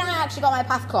following me, then I actually got my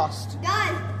path crossed.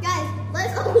 guys,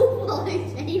 let's all follow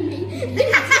Jamie.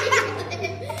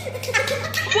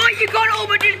 Why you gotta all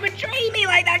just betray me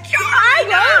like that? I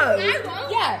know.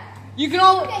 Yeah, you can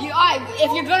all.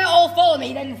 If you're gonna all follow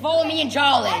me, then follow me and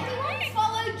Charlie. Everyone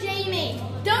follow Jamie.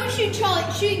 Don't shoot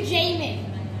Charlie, shoot Jamie.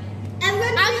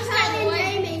 Everyone shoot Charlie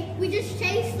and Jamie. We just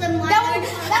chase them like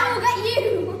that will get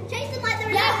you. Chase them like they're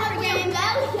in a horror game.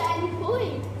 They'll get any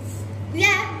points.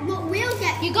 Yeah, but we'll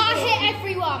get. You gotta hit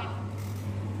everyone.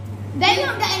 They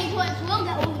won't get any points. We'll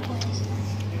get all the points.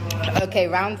 Okay,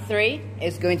 round 3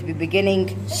 is going to be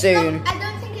beginning soon. I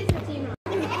don't think it's a team round.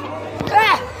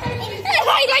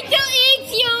 I like to eat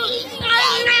you.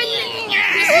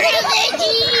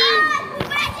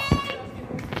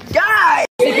 Guys!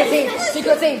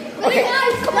 Secret team. Okay.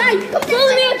 Come on.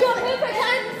 Follow me. I've got perfect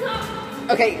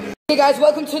hands. Okay, guys,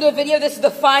 welcome to the video. This is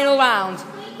the final round.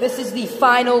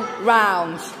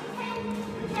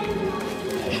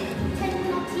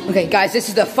 Okay, guys, this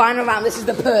is the final round. This is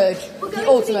the purge, the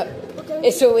ultimate.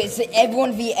 It's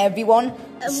everyone v everyone.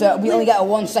 So we only get a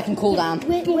 1-second cooldown.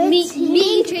 Me,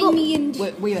 Jamie, and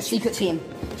We're a secret team.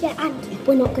 yeah, and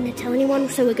we're not going to tell anyone,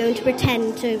 so we're going to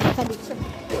pretend to.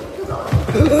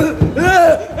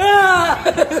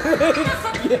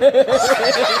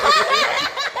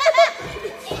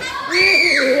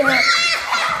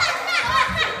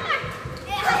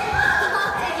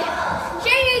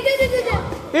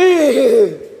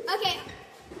 Okay.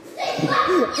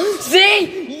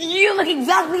 See? You look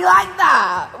exactly like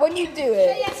that when you do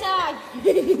it. Yes, I.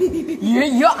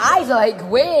 Your eyes are like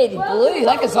weird blue,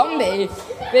 like a zombie.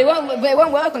 They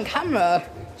won't work on camera.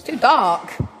 It's too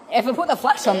dark. If I put the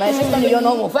flash on there, it's just under your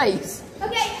normal face.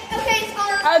 Okay, it's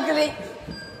on. Ugly.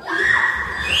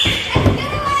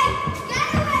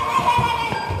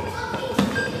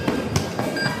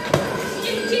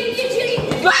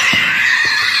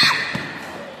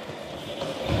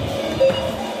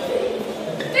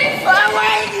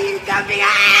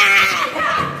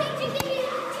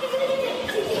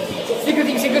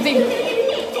 Secret team.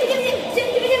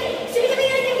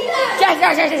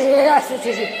 Yes.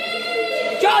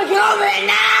 John, get over it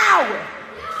now!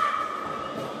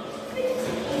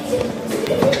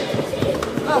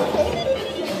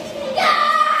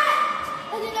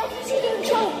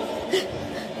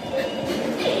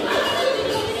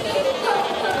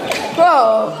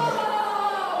 Oh.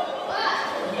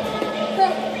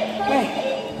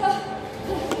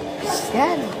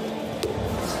 Scared.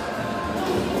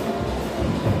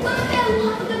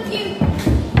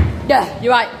 Yeah,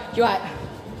 you're right.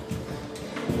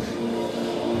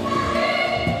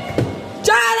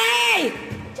 Charlie!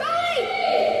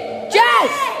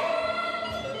 Jess!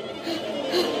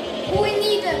 We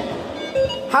need them.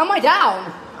 How am I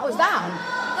down? I was down.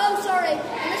 Oh, sorry. I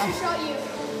must have shot you.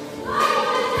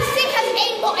 Stick has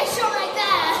aimbot. I shot right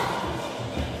there.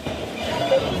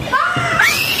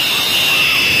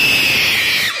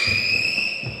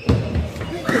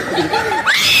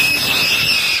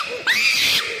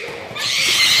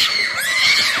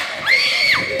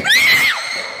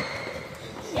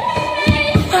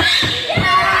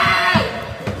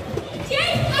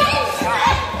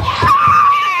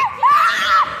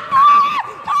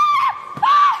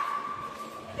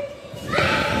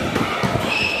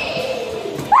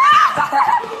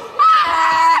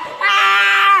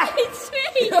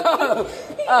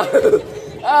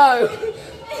 Oh.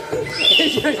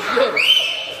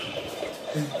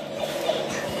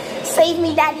 Save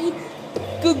me, Daddy.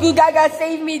 Goo goo gaga,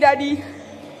 save me, Daddy.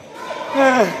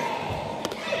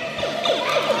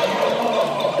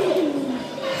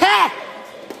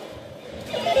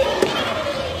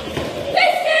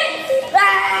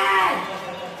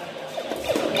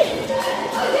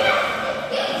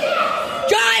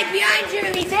 Joy behind you,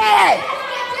 he's here.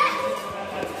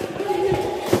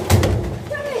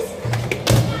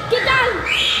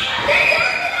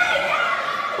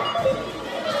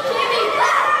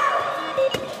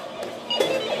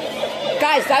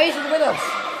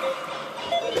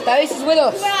 Darius is with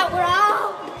us. We're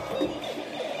out.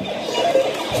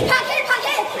 Pack in.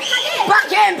 Back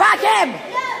him! Pack in.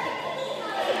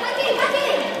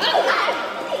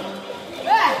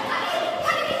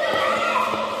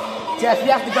 Jess, we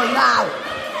have to go now.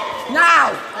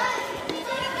 Now!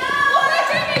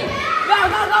 Go!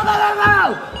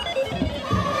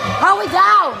 How are we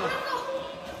down?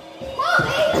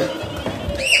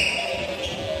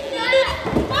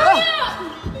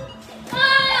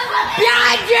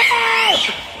 Behind you!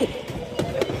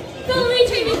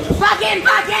 Back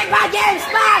in!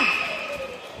 Spam!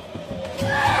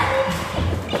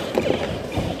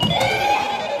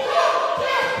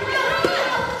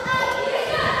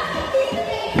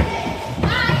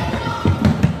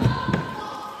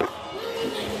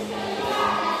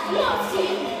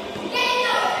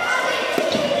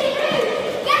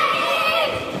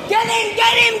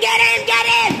 Get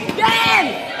him!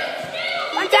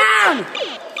 I'm down!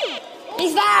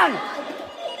 He's down!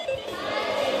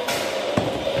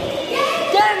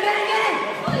 Get him!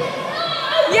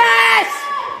 Yes!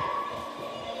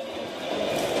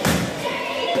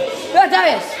 Go,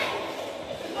 Darius!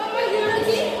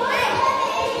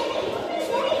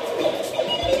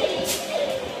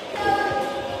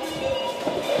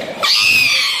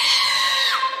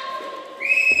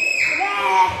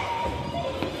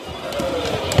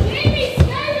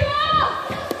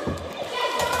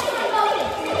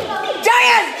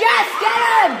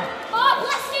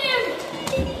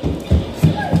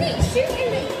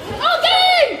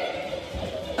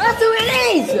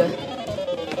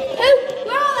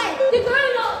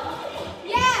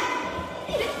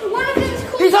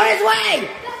 He's on his way!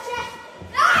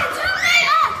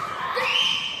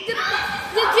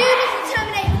 The dude is the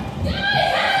Terminator.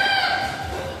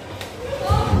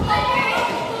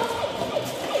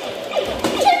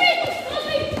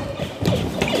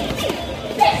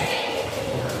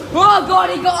 Oh God,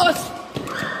 he got us!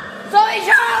 Sorry,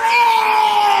 Charlie!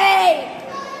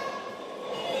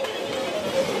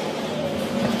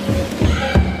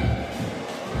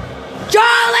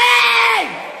 Charlie!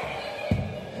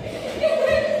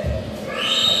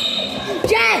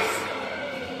 Jess!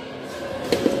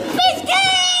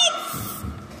 Biscuits!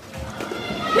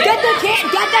 Get the kid!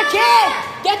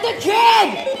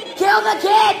 Kill the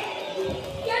kid!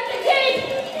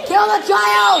 Kill the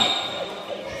child!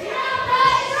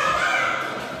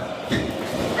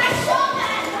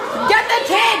 Get the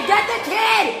kid!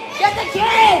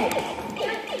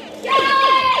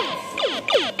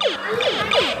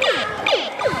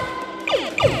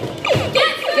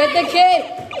 Get the kid!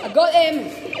 I got him!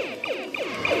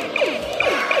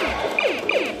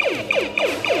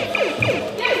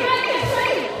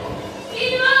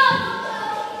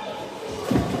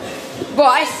 Bro,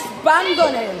 I spammed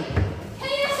on him!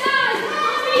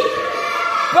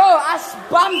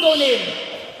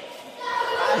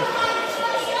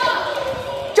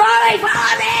 Charlie,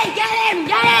 follow me! Get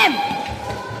him!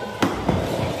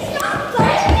 Stop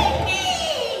fighting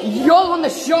me! You're the one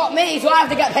that shot me, so I have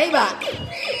to get payback.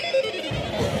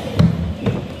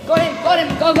 Got him!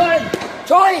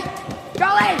 Charlie!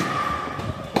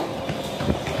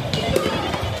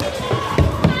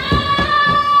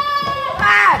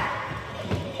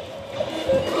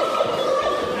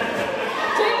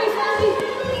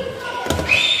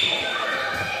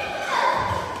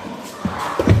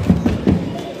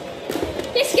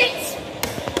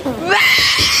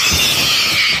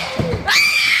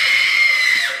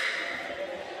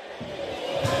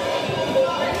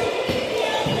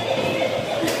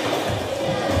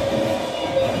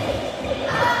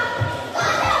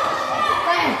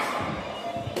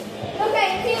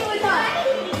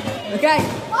 Okay.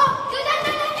 Oh,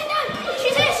 no.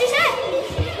 She's here.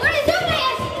 What is doing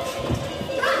this?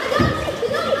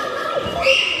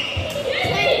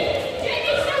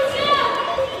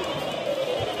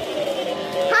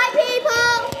 Hi, people.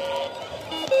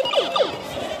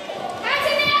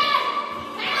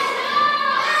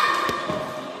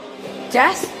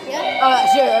 Jess? Yeah. Oh,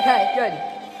 that's you. Okay, good.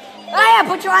 Oh yeah,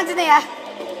 put your hands in the air.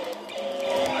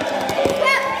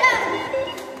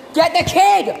 Get the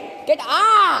kid.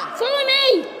 Follow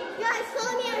me. Guys,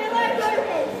 follow me. I know where I'm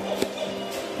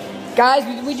going. Guys,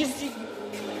 we just...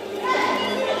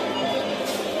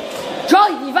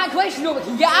 Charlie, the evacuation door, we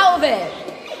can get out of here.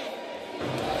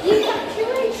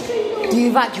 The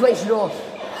evacuation door.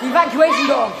 The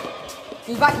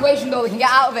evacuation door, we can get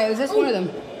out of here. Is this one of them?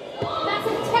 That's a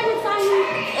terrifying...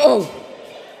 Oh.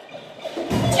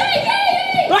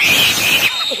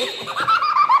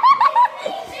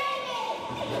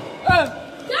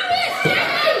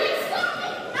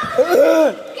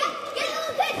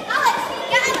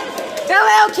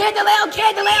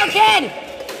 The little kid!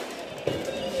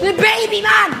 The baby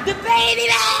man! The baby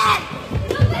man!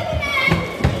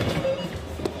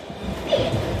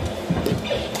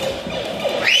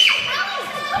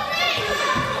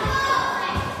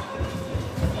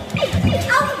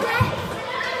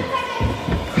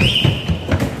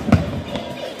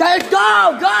 Let's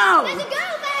go! Go! Let's go,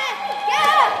 man!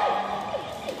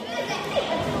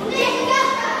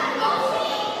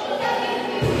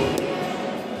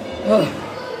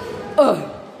 Go!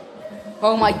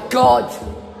 Oh my god!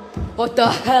 What the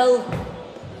hell?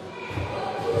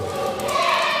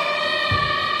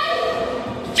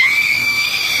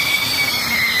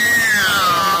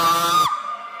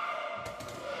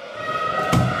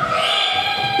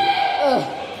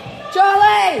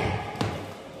 Charlie!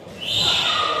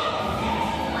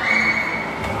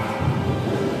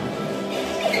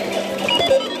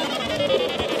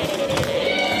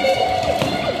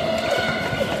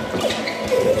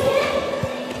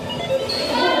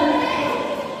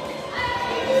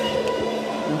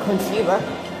 Conceiver.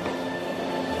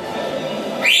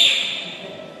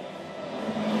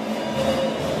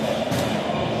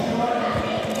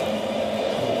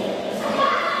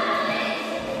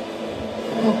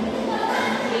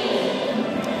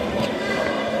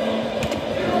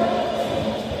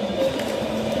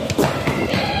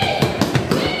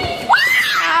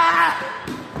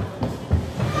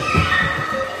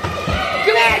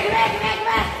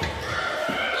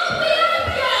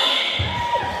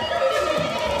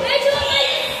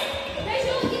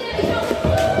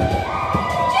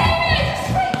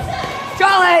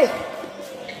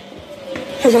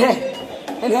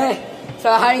 In here. It's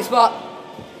our hiding spot.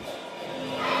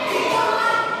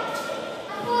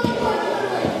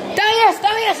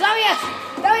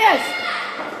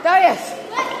 Darius!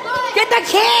 Get the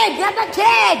kid! Get the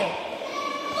kid!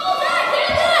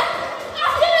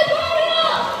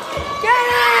 Get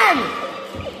him!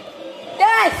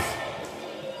 Yes!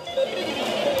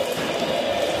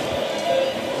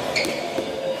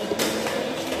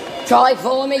 Charlie,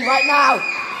 follow me right now.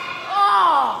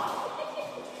 Oh!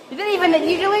 You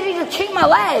literally just kicked my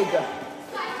leg.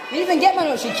 You didn't even get my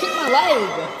notes, you kicked my leg.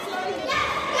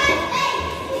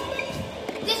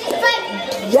 This is fun.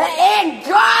 Get in,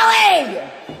 Charlie!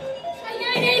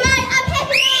 Right, I'm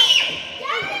picking up.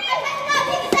 I'm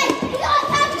picking up. We got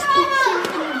time to run.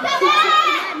 Come on.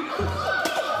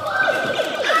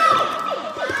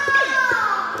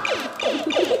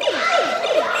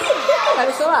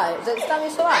 Is it alright? Is it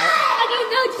alright? I don't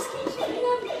know, just keep shooting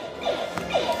them.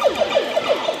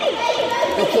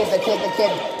 The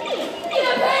kid.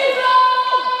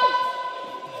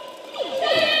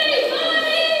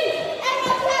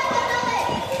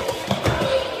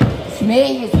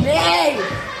 It's me!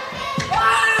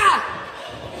 Ah!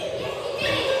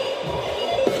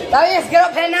 Darius, get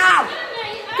up here now!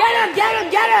 Get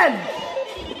him!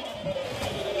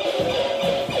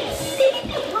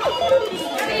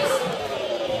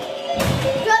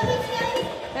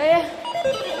 Yeah.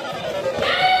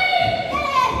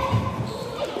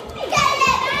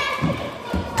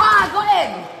 Got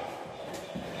him!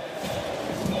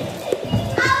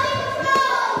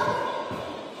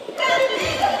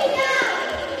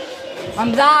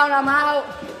 I'm down, I'm out.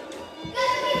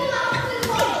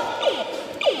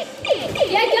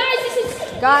 Yeah, guys, this is...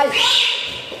 Guys.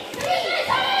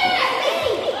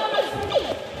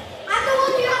 I'm the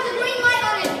one who has the green light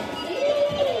on it.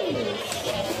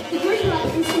 The green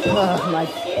light is... Oh my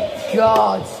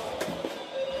god.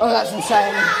 Oh, that's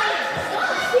insane.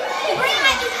 The green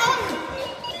light is on.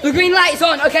 The green light is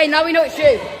on. Okay, now we know it's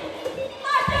you.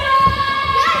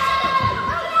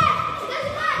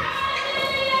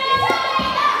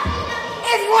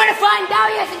 If you want to find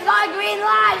Darius, it's got a green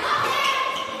light.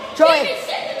 Troy.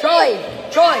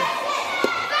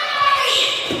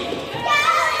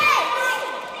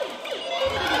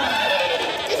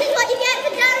 This is what you get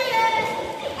for Darius.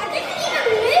 I didn't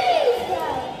even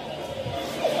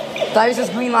move. Darius'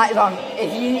 green light is on.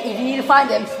 If you need to find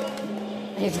him,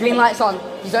 his green light's on.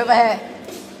 He's over here.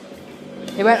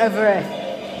 He went over here.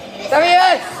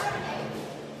 Darius!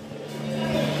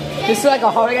 This is like a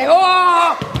horror game.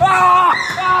 Oh!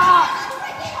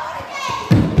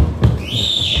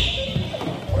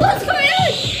 What's going on?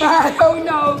 I don't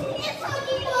know. It's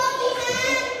Huggy Wuggy,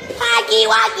 man. Huggy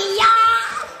Wuggy,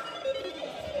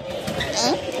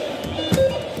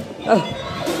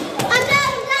 I'm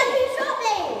Dad, who shot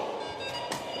me?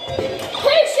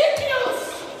 Who's shooting us?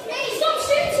 Me. Stop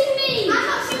shooting me. I'm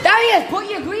not shooting. Darius, put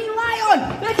your green light on.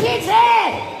 The kid's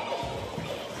here.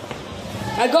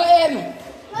 I got him.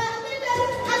 I'm gonna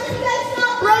go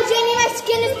stop. Bro, Jamie, my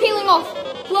skin is peeling off.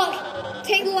 Look,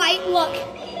 take the light, look.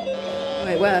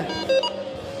 Wait, where?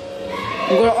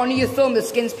 You're gonna honour your thumb, the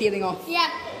skin's peeling off. Yeah.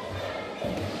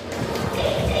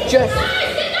 Just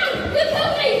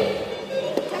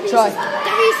try.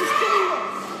 Darius is killing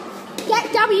us.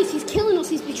 Get Darius, he's killing us.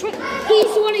 He's betraying.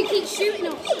 He's the one who keeps shooting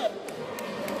us.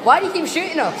 Why do you keep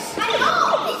shooting us? I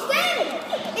know, it's them.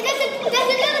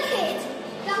 There's another kid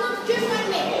that looks just like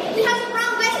me. He has a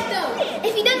brown vest though.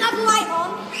 If he doesn't have the light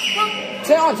on, well,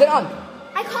 Turn it on, turn it on.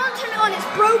 I can't turn it on, it's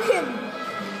broken.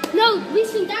 No,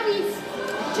 listen, Darius.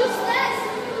 Just this.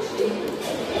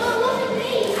 No, look at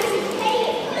me. I can pay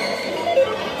it.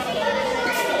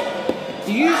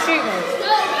 Do you shoot me?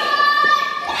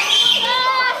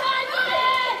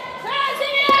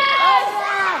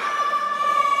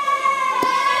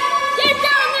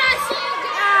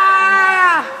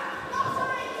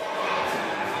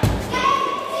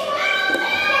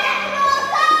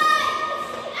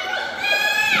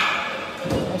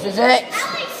 This is it.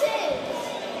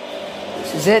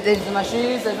 This is it. These are my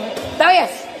shoes.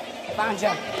 Darius! I found you.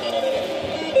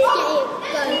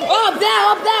 Oh, up there,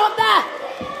 up there, up there!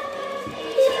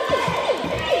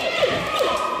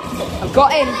 I've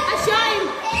got him. I shot him.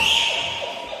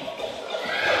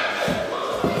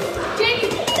 Jamie,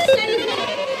 send him.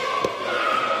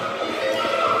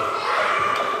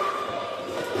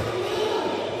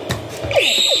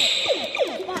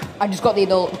 I just got the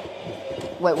adult.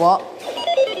 Wait, what?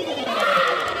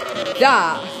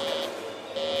 That?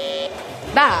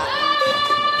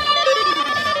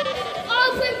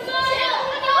 Open fire!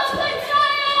 Open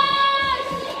fire!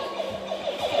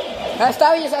 That's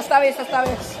Darius, that's Darius, that's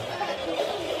Darius.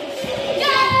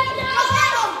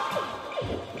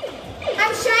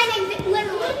 I'm shining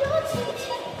literally.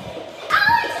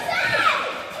 Alex is there!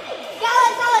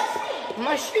 Alex!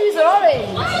 My shoes are orange.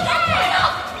 Oh,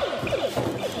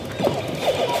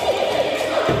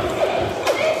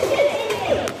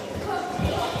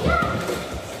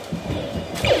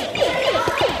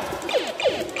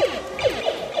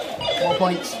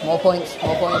 More points.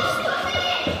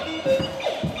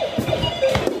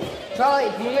 Charlie,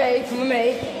 come with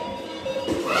me.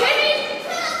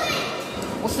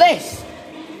 What's this?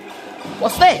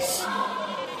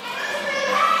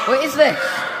 What is this?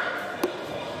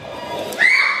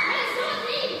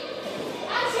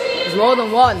 There's more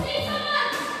than one.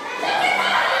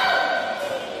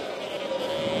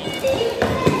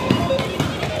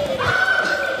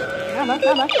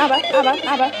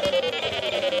 Abba.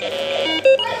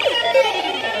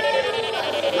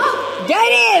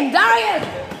 Get him, Darius!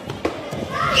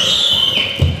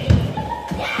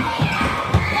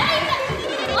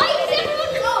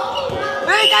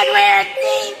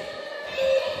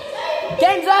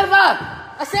 Game's over!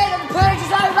 I said the purge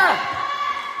is over!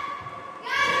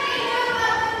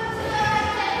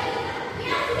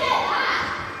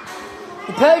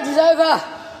 The purge is over!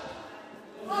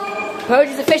 The purge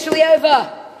is officially over!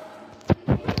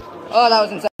 Oh, that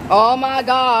was insane. Oh my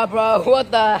god, bro,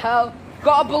 what the hell?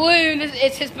 Got a balloon,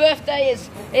 it's his birthday,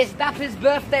 it's Dapper's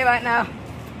birthday right now.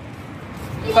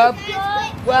 Well,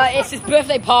 it's his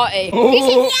birthday party. This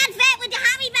is the advert with the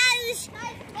Haribos.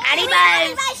 Haribos!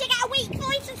 I got a weak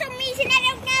voice for some reason, I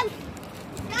don't know.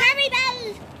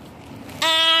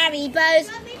 Haribos.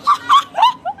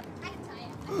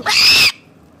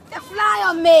 There's a fly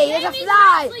on me, there's a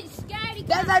fly!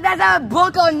 There's a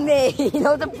bug on me,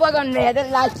 there's a bug on me, I don't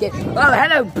like it. Oh,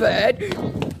 hello, bird.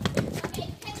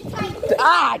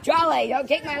 Ah, Charlie, don't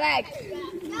kick my leg.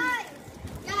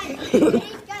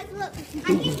 Guys, look. I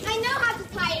know how to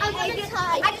tie it.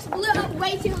 I just blew it up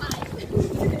way too high.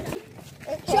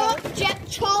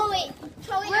 Charlie.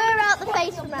 We're out the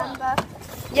face, remember?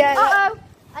 Yeah. Uh-oh.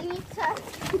 I need to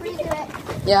redo it.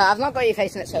 Yeah, I've not got you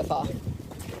facing it so far.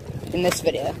 In this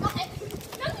video. I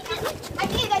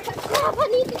need it. Crap, I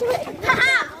need to do it.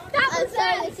 Haha! That was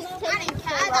this is taking too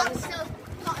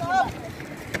long.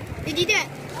 Did you do it?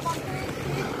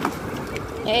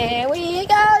 Here we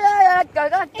go. If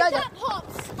that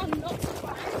pops, I'm not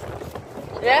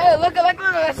surprised. Yeah, look at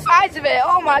the size of it.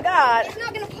 Oh my god. It's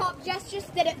not going to pop. Jess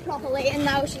just did it properly, and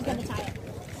now she's going to tie it.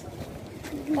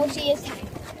 Oh, she is tying.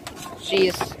 She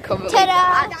is covered.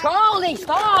 Ta-da! Charlie,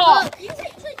 stop!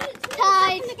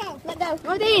 Tied. Let go.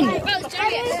 Rodin! We're going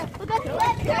to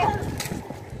let go.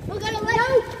 We're going to let go.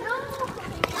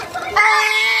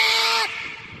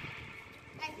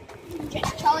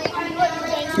 Just Charlie, I'm going to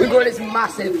Oh my god, it's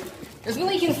massive. There's no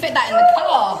way you can fit that in the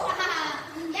car.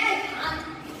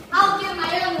 I'll do it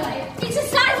my own way. It's the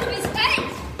size of his head.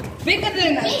 Bigger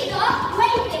than that. Bigger?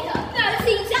 Way bigger. No, it's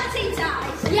the exact same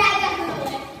size. Yeah,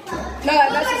 definitely. No,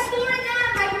 that's just...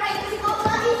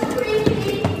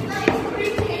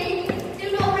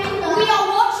 We are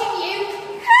watching you.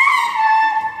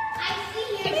 I see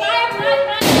you.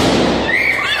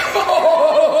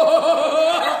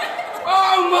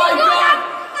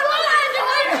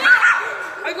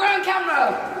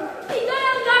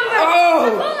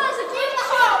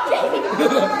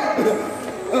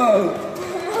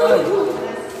 Great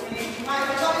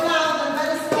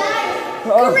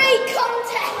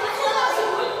content!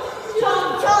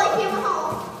 Charlie, give a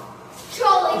hole.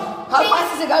 Charlie. How fast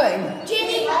is it going?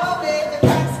 Jimmy, The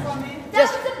gas coming.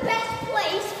 that's the best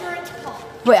place for it to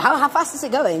pop. Wait, how fast is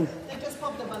it going? They just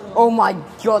pop the balloon. Oh my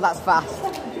god, that's fast.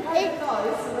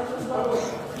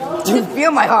 Do you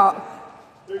feel my heart?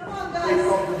 Come on, guys. I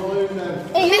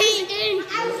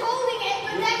was holding it,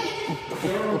 but then you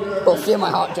Oh, feel my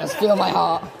heart, just feel my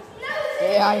heart.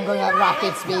 Yeah, I'm going at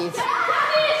rapid speed.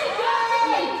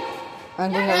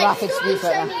 I'm going at rapid speed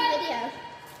right now.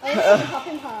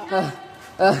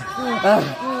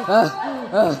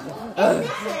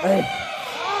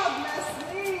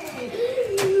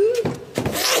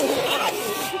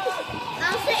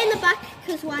 I'll sit in the back,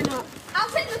 because why not? I'll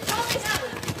sit in the trolley out.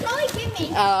 Trolley, give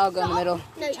me. I'll go in the middle.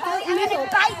 No, I'm going to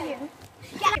bite you.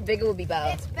 Bigger would be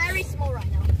better. It's very small right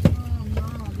now.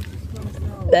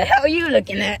 The hell are you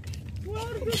looking at? It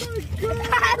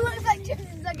looks like just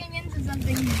sucking into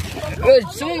something.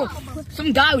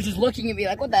 Some guy was just looking at me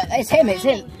like, what the? It's him.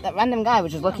 That random guy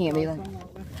was just looking at me like.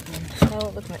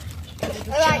 Oh, look at it.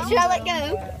 Alright, should I let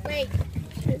go? Wait.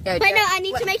 Yeah, Wait, no, I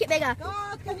need to make it bigger.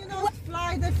 God, can you not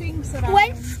fly the things around?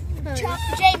 When,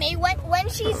 Jamie, when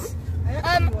she's,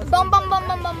 bum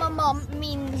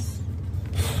means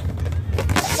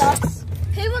sus.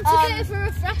 Who wants to get it for a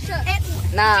refresher?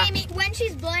 Nah. Jamie, when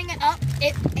she's blowing it up,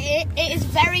 it is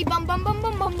very bum.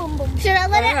 Should I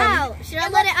let it out? Should I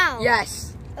let it out?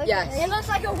 Yes. Okay. Yes. It looks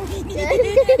like a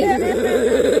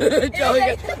Joey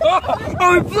goes,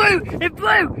 oh, it blew! It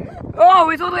blew! Oh,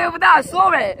 it's all the way over there. I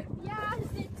saw it. Yeah, I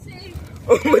did too.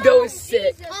 Oh my god, it was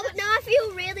sick. Oh, but now I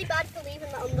feel really bad for leaving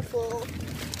that on the floor.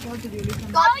 What did you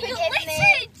listen? God forgive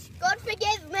me. God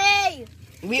forgive me.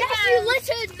 We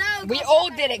littered. No. we all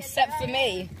did except for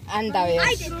me and Darius.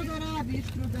 I did. Through the rubbish,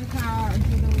 through the car.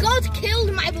 Through the... God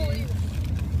killed my balloon.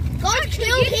 God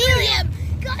killed helium.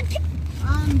 God.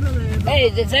 Unbelievable. Hey,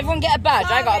 does everyone get a badge?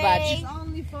 I got a Sorry. badge. It's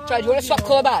only for Try, do you want a soft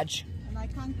colour badge? And I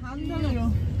can't handle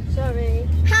you. Sorry.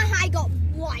 Ha! I got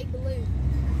white balloon.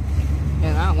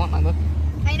 Yeah, no, I want my book.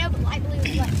 I know, but light blue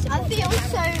is like. I feel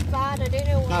so bad. I don't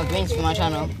know why. No, green's for my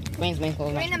channel. Green's main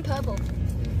colour. Green and purple.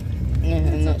 Yeah,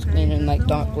 and that's green and like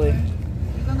dark blue. You're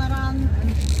gonna run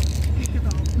and pick it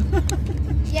up.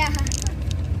 Yeah.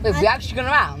 Wait, we actually going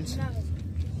around?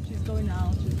 She's going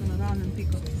out. She's gonna run and pick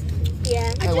up.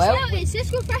 Yeah. Oh, well. noticed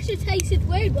this refresher tasted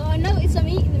weird, but I noticed I'm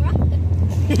eating the wrapper.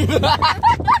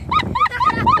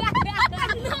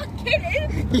 I'm not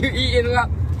kidding. You eating that?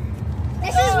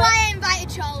 This is why I invited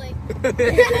Charlie.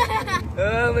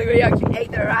 Oh my god, you actually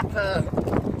ate the wrapper.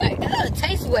 Like, it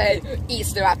tastes weird.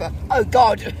 Eats the wrapper. Oh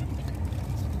god.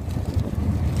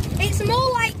 It's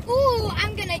more like, ooh,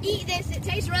 I'm gonna eat this. It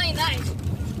tastes really nice.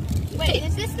 Wait,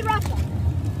 is this the wrapper?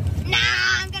 Nah,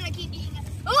 I'm gonna keep eating it.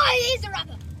 Oh, it is the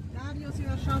wrapper. Darius, you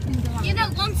are shouting the one. You know,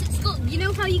 once at school, you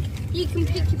know how you can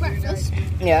pick your breakfast?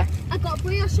 Yeah. I got a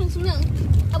brioche and some milk.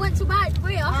 I went to buy a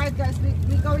brioche. Alright guys,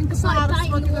 we're going to It's like Paris.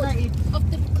 biting What the you gonna eat? wood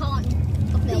of the carton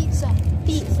of pizza.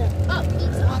 Pizza. Oh,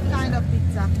 pizza. What kind of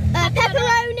pizza?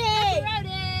 Pepperoni.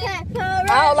 Pepperoni.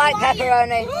 I don't like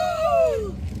pepperoni.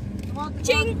 What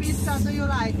pizza do you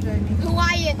like, Jamie?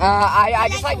 Hawaiian. I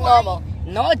just like normal.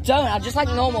 No, I don't. I just like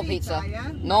normal pizza.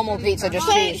 Yeah? Normal pizza, just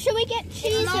So, cheese. should we get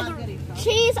cheese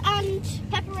and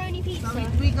pepperoni pizza? So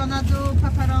we're gonna do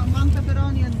one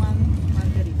pepperoni and one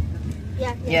margarita.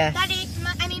 Yeah. Yes. Daddy,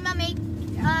 Mummy,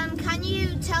 can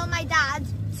you tell my dad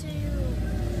to,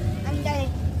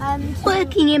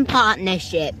 Working in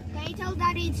partnership. can you tell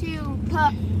Daddy to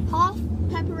put half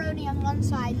pepperoni on one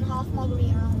side and half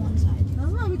margarita on one side?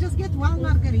 No, we just get one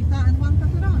margarita and one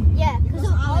pepperoni. Yeah, because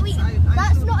Alex,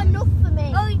 that's told not him. enough for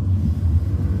me.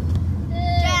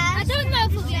 I don't know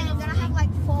if we're gonna have like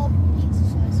 4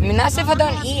 pizzas. I mean, that's if I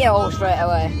don't eat it all straight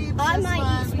away. I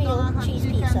might eat real cheese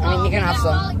pizza. I mean, you can have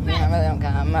some. Yeah, I really don't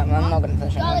care. I'm not going to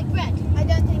finish Garlic it. bread. I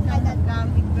don't think my dad.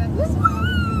 Garlic bread.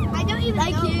 I don't even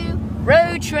Thank know. you.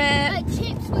 Road trip.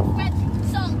 Chips with red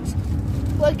salt.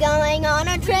 We're going on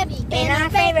a trip In our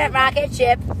favourite rocket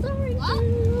ship. Sorry.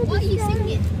 What are you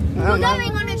singing? I We're don't know.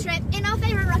 going on a trip in our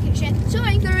favourite rocket ship,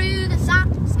 soaring through the sky.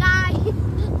 The sky.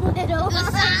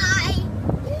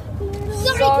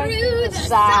 Soaring through the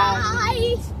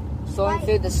sky. Soaring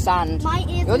through the sand. My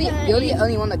ears You're are the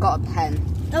only one that got a pen.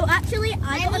 Oh, actually,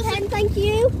 I got a pen, thank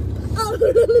you. Oh.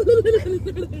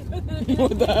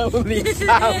 What the hell are these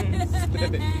sounds?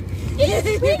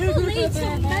 People need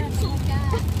some pencil,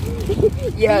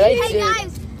 guys. Yeah, they Hey do.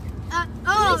 guys,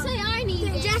 say I need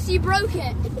it. Jess, you broke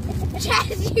it.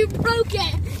 Jess, you broke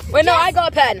it. Wait, no, I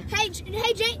got a pen. Hey,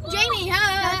 Jamie,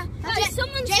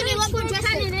 someone Jamie, look what Jess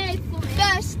did.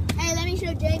 First, Okay, let me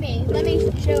show Jamie. Let me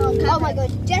show on camera. Oh my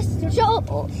god. Jess, shut up.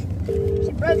 Oh.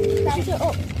 She broke it down. Shut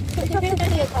up. Put the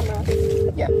video camera.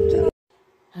 Yeah.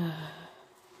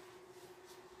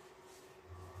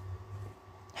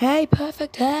 Hey,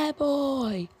 perfect hair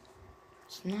boy.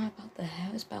 It's not about the hair,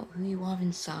 it's about who you are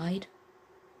inside.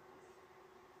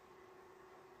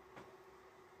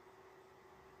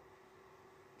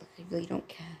 I really don't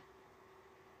care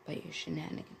about your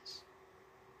shenanigans.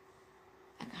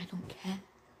 I don't care.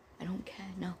 I don't care.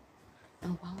 No. No,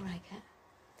 why would I care?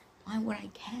 Why would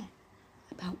I care?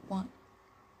 About what?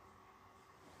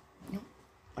 No,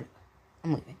 whatever.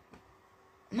 I'm leaving.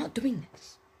 I'm not doing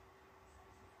this.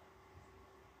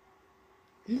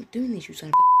 I'm not doing this, you son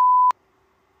of a...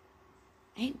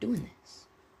 I ain't doing this.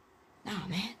 Nah,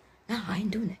 man. Nah, I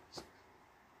ain't doing this.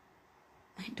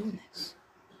 I ain't doing this.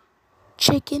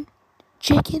 Chicken.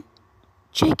 Chicken.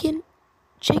 Chicken.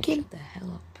 Chicken. Shut the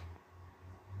hell up.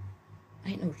 I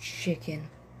ain't no chicken.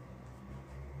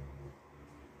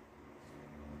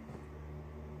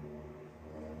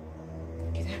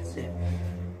 Okay, that's it.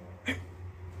 What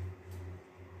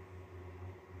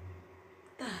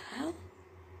the hell?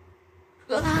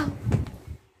 Ah!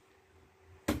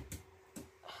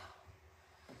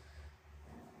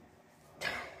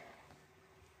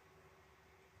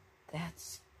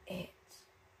 That's it.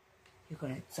 You're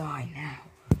gonna die now.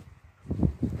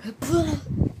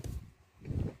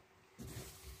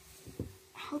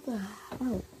 How the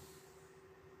hell?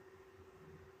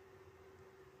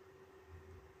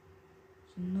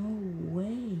 No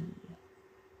way.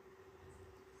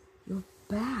 You're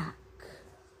back.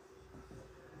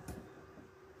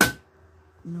 You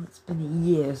know, it's been a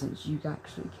year since you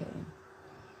actually came.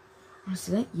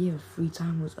 Honestly, that year of free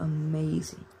time was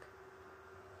amazing.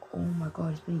 Oh my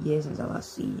god, it's been a year since I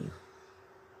last seen you.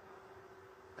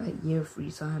 That year of free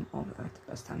time, oh my god, the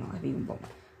best time I've even bought.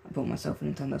 I bought myself a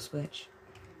Nintendo Switch.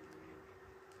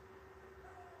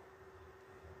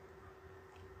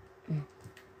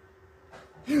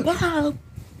 Wow!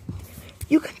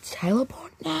 You can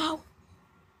teleport now?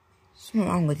 What's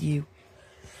wrong with you?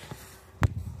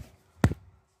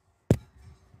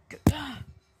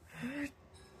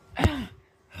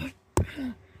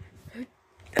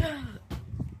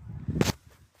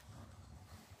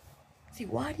 See,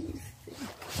 why do you think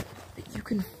that you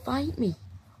can fight me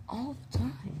all the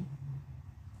time?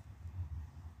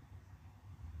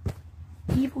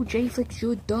 Evil J-Flix,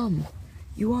 you're dumb.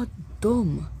 You are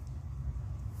dumb.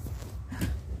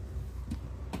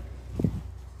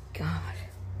 God.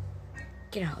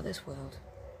 Get out of this world.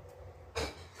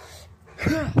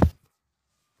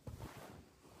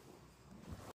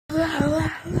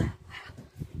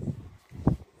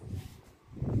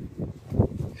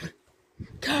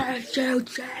 Curse you,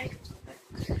 J-Flix.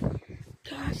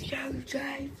 Curse you,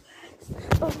 J-Flix.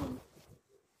 Oh.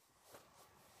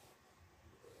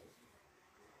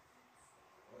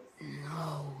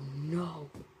 No,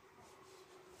 no.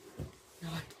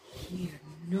 Not here,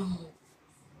 no.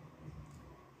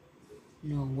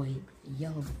 No, wait,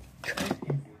 yellow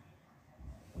curtain.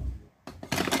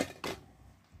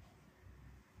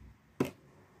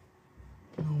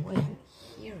 No, wait, I'm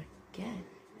here again.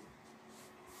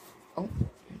 Oh,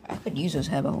 I could use those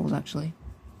hair bubbles, actually.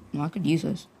 No, I could use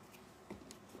those.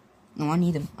 No, I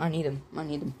need them, I need them, I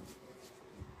need them.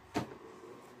 But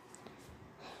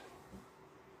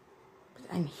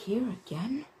I'm here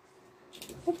again?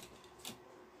 Oh.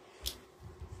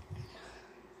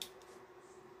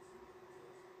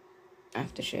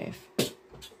 Aftershave.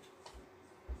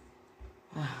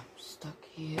 I'm stuck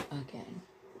here again.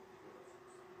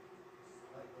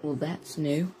 Well, that's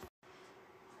new.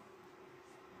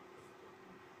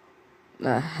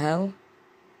 The hell?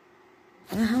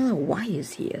 I don't know why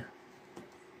he's here.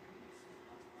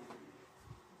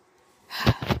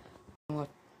 You know what?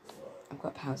 I've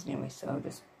got powers anyway, so I'll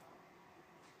just...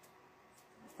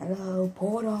 Hello,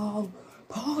 portal!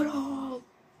 Portal!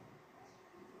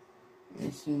 I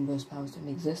assume those powers don't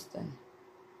exist then.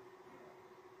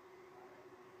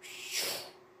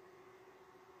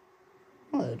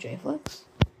 Hello, J-Flix.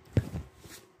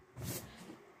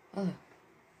 Hello.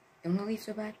 You wanna leave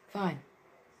so bad? Fine.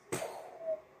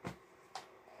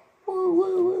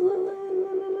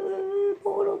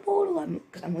 Portal, portal,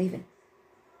 because I'm leaving.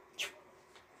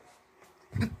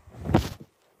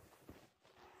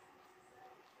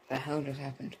 The hell just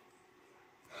happened?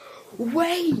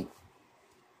 Wait!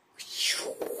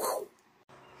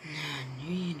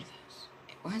 New universe.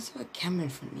 Why is there a camera in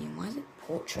front of me and why is it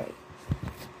portrait?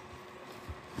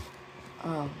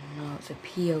 Oh no, it's a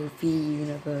POV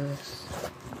universe.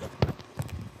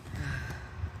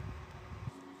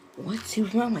 What's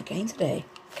wrong with my game today?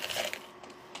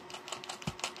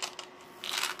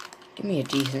 Give me a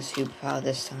decent superpower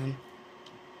this time.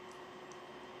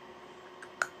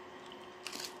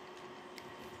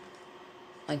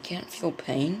 I can't feel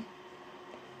pain.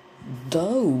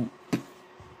 Dope.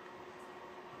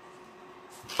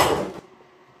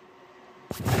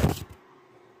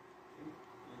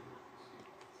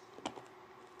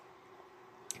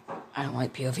 I don't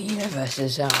like POV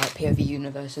universes. I like POV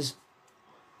universes.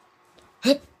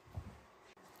 Hup.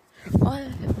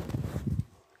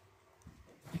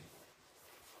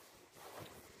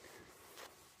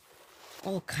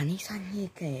 Oh, Kani-san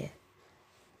here.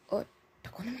 Oh,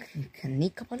 ako naman kani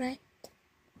ka pa rin.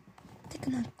 Teka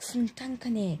na, suntan ka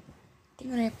ni.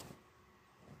 Tingnan na.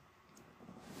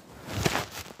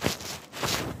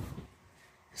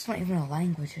 It's not even a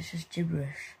language, it's just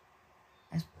gibberish.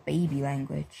 That's baby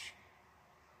language.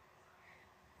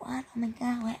 What? Oh my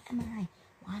god, where am I?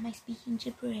 Why am I speaking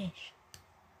gibberish?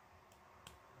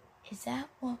 Is that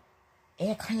what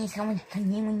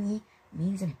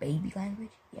means in baby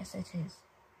language? Yes, it is.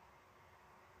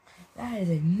 That is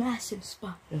a massive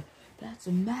spider. That's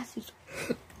a massive...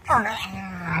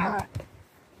 I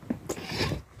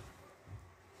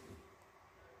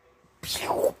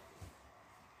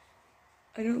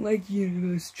don't like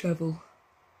universe travel.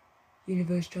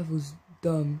 Universe travel's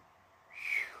dumb.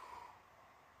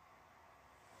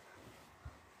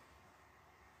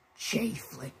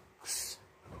 J-Flix.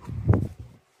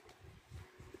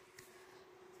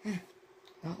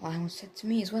 That line was said to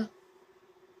me as well.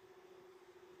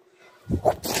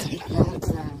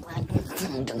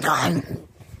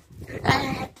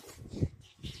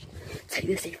 Take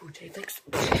this evil J-Flix.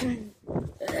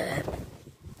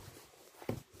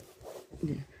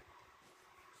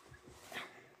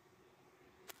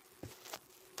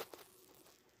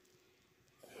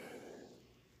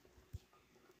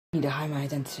 I need to hide my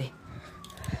identity.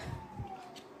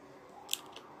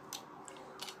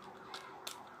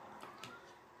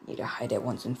 Need to hide it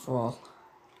once and for all.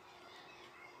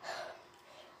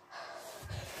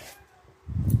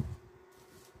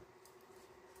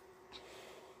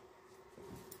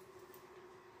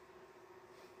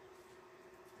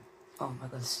 Oh my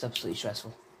god, this is absolutely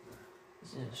stressful.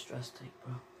 This is a stress take,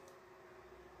 bro.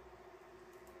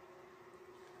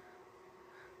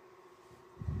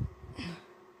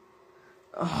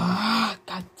 Oh,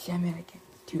 god damn it, I can't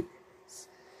do this.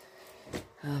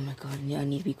 Oh my god, yeah, I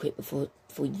need to be quick before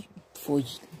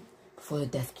the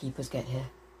Death Keepers get here.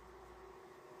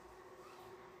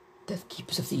 Death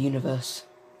Keepers of the universe.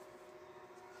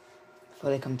 Before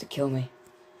they come to kill me.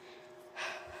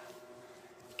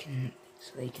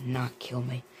 So they cannot kill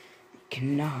me. They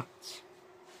cannot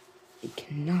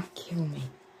kill me.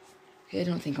 Okay, I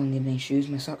don't think I'll need any shoes,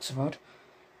 my socks are odd.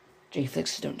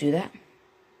 J-Flixes don't do that.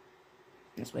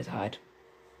 That's where to hide.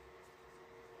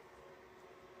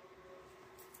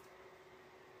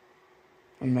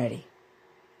 I'm ready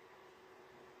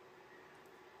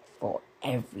for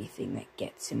everything that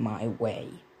gets in my way.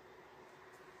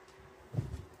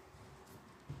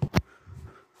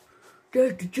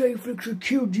 That's the J-Flix who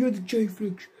killed the other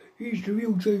J-Flix. He's the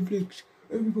real J-Flix.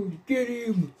 Everybody get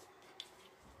him.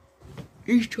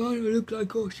 He's trying to look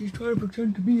like us. He's trying to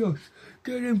pretend to be us.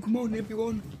 Get him, come on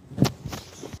everyone.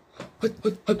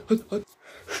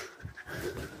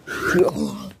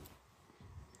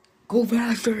 Go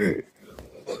faster.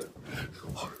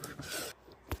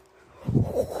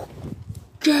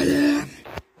 Get him.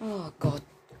 Oh god.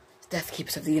 The Death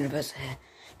Keepers of the universe are here.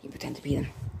 You pretend to be them.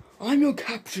 I'm your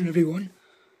captain, everyone.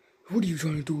 What are you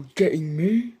trying to do? Getting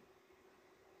me?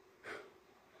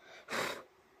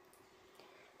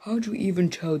 How do you even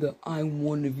tell that I'm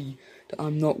one of you, that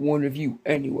I'm not one of you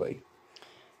anyway?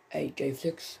 Hey,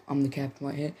 J-Flix, I'm the captain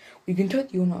right here. We can tell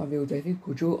you're not a real J-Flix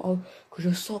because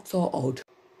your socks are odd.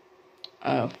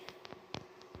 Oh.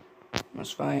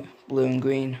 That's right, blue and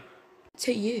green.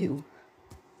 To you.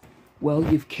 Well,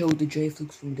 you've killed the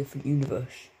J-Flix from a different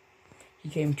universe. He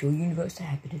came to a universe that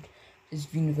happened. This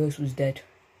universe was dead.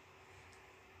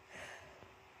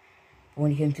 But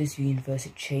when he came to this universe,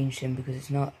 it changed him because it's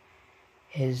not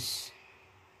his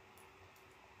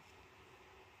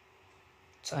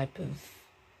type of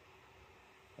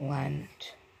land.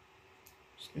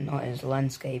 It's not his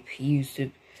landscape. His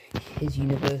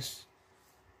universe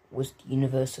was the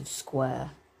universe of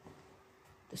Square.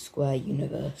 The Square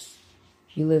universe.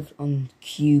 He lived on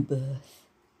Q-Birth.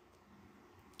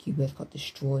 Q-Birth got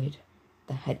destroyed.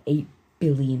 That had 8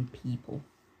 billion people.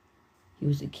 He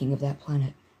was the king of that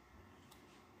planet.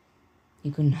 He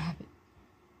couldn't have it.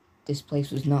 This place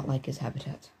was not like his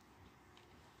habitat.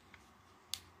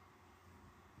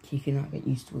 He could not get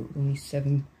used to it with only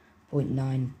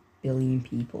 7.9 billion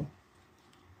people.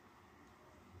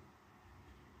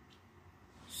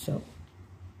 So,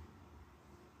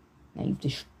 now you've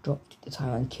disrupted the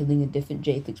timeline, killing a different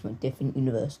J-Flix from a different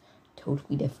universe.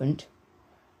 Totally different.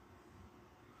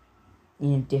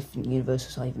 In a different universe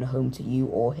that's not even a home to you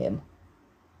or him.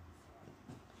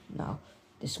 Now,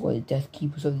 this is why the Death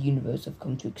Keepers of the universe have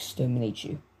come to exterminate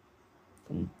you.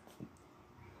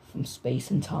 From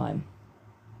space and time.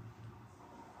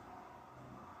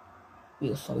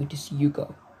 We are sorry to see you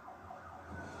go.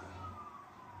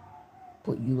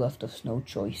 But you left us no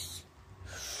choice.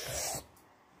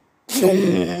 The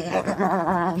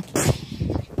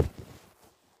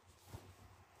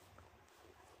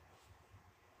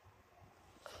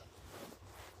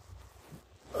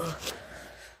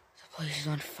place is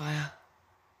on fire.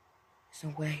 There's no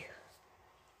way.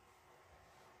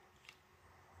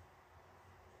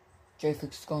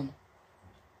 J-Flix is gone.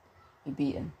 You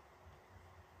beat him.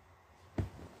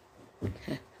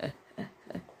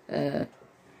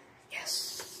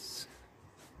 Yes.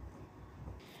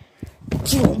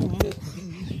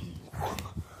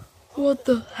 What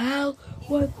the hell?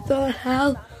 What the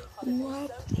hell?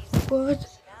 What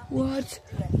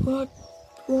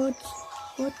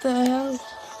the hell?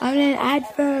 I'm in an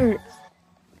advert.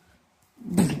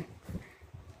 Is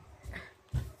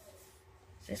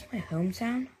this my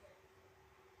hometown?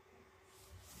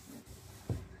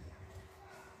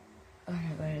 Oh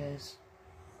my god, it is.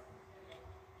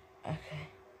 Okay.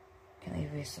 Can't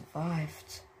believe we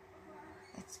survived.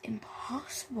 That's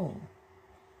impossible.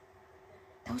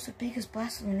 That was the biggest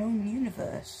blast in our own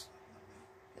universe.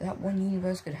 That one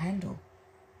universe could handle.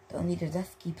 That only the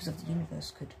Death Keepers of the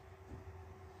universe could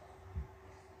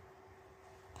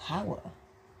power.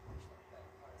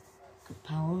 Could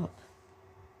power up.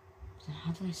 Then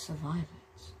how do I survive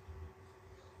it?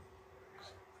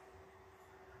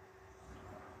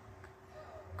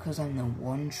 Because I'm the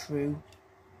one true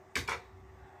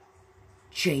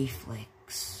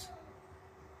J-Flix.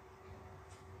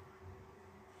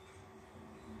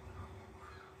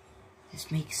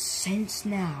 This makes sense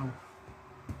now.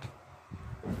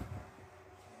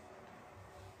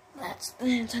 That's the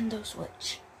Nintendo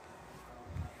Switch.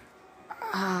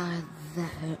 That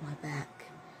hurt my back.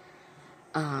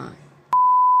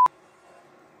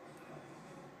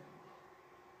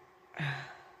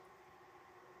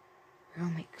 It all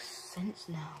makes sense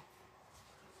now.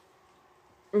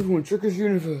 Everyone, check his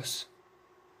universe.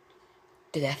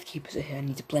 The Death Keepers are here. I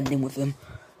need to blend in with them.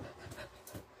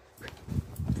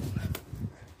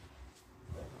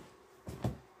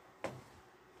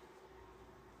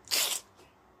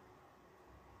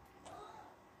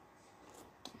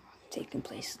 Taking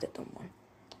places that don't want.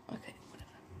 Okay,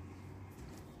 whatever.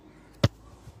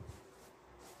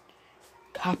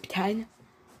 Captain.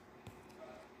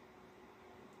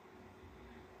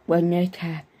 Well, no,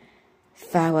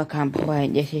 Farrah can't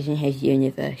point. This isn't his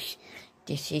universe.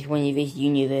 This is one of his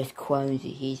universe clones that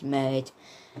he's made.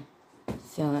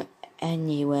 So,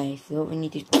 anyway, so what we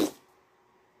need to...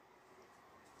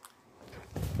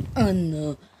 Oh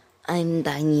no, I'm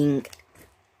dying.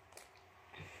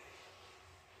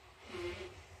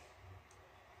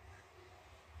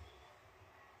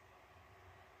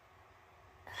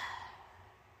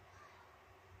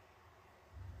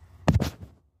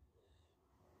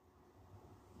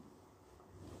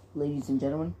 Ladies and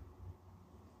gentlemen,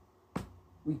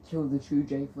 we killed the true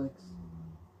J-Flix.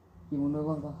 You will no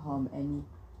longer harm any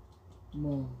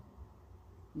more.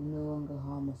 You will no longer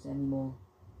harm us anymore.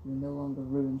 You will no longer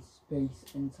ruin space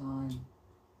and time.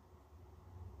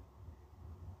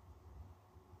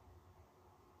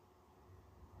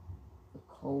 The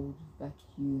cold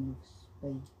vacuum of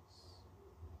space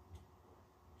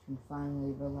can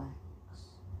finally relax.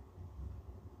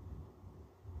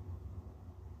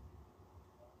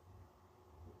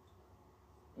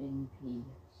 In peace.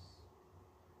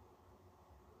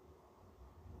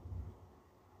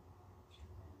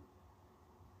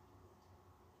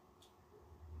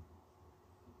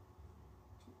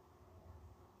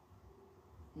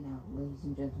 Now, ladies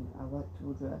and gentlemen, I'd like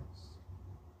to address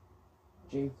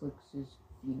J-Flix's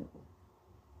funeral.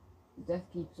 The Death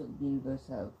Keepers of the universe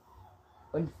have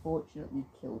unfortunately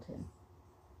killed him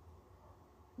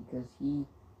because he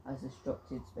has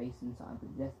disrupted space and time,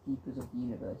 but the Death Keepers of the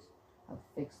universe have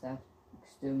fixed that,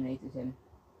 exterminated him.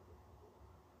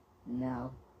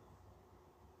 Now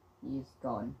he is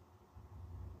gone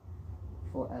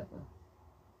forever.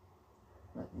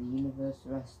 Let the universe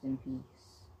rest in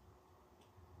peace.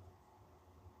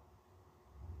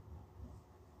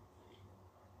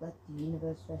 Let the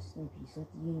universe rest in peace.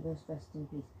 Let the universe rest in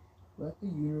peace. Let the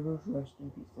universe rest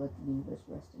in peace. Let the universe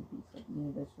rest in peace. Let the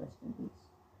universe rest in peace.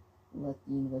 Let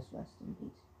the universe rest in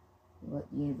peace. Let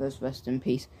the universe rest in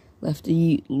peace. Let the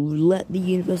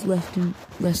universe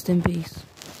rest in peace.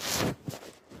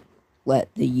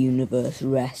 Let the universe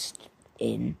rest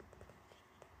in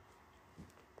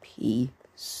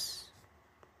peace.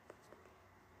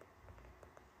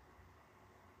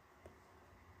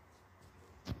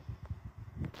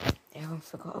 Everyone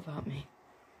forgot about me.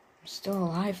 I'm still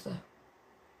alive though.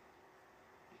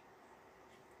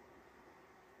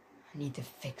 I need to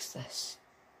fix this.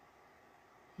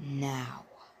 Now.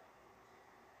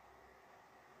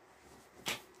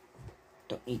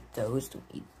 Don't need those,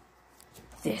 don't need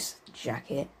this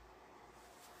jacket.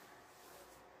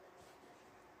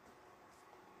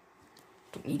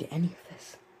 Don't need any of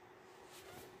this.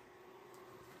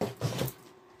 I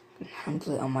can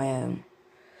handle it on my own.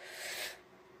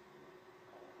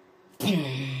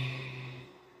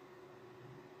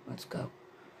 Let's go.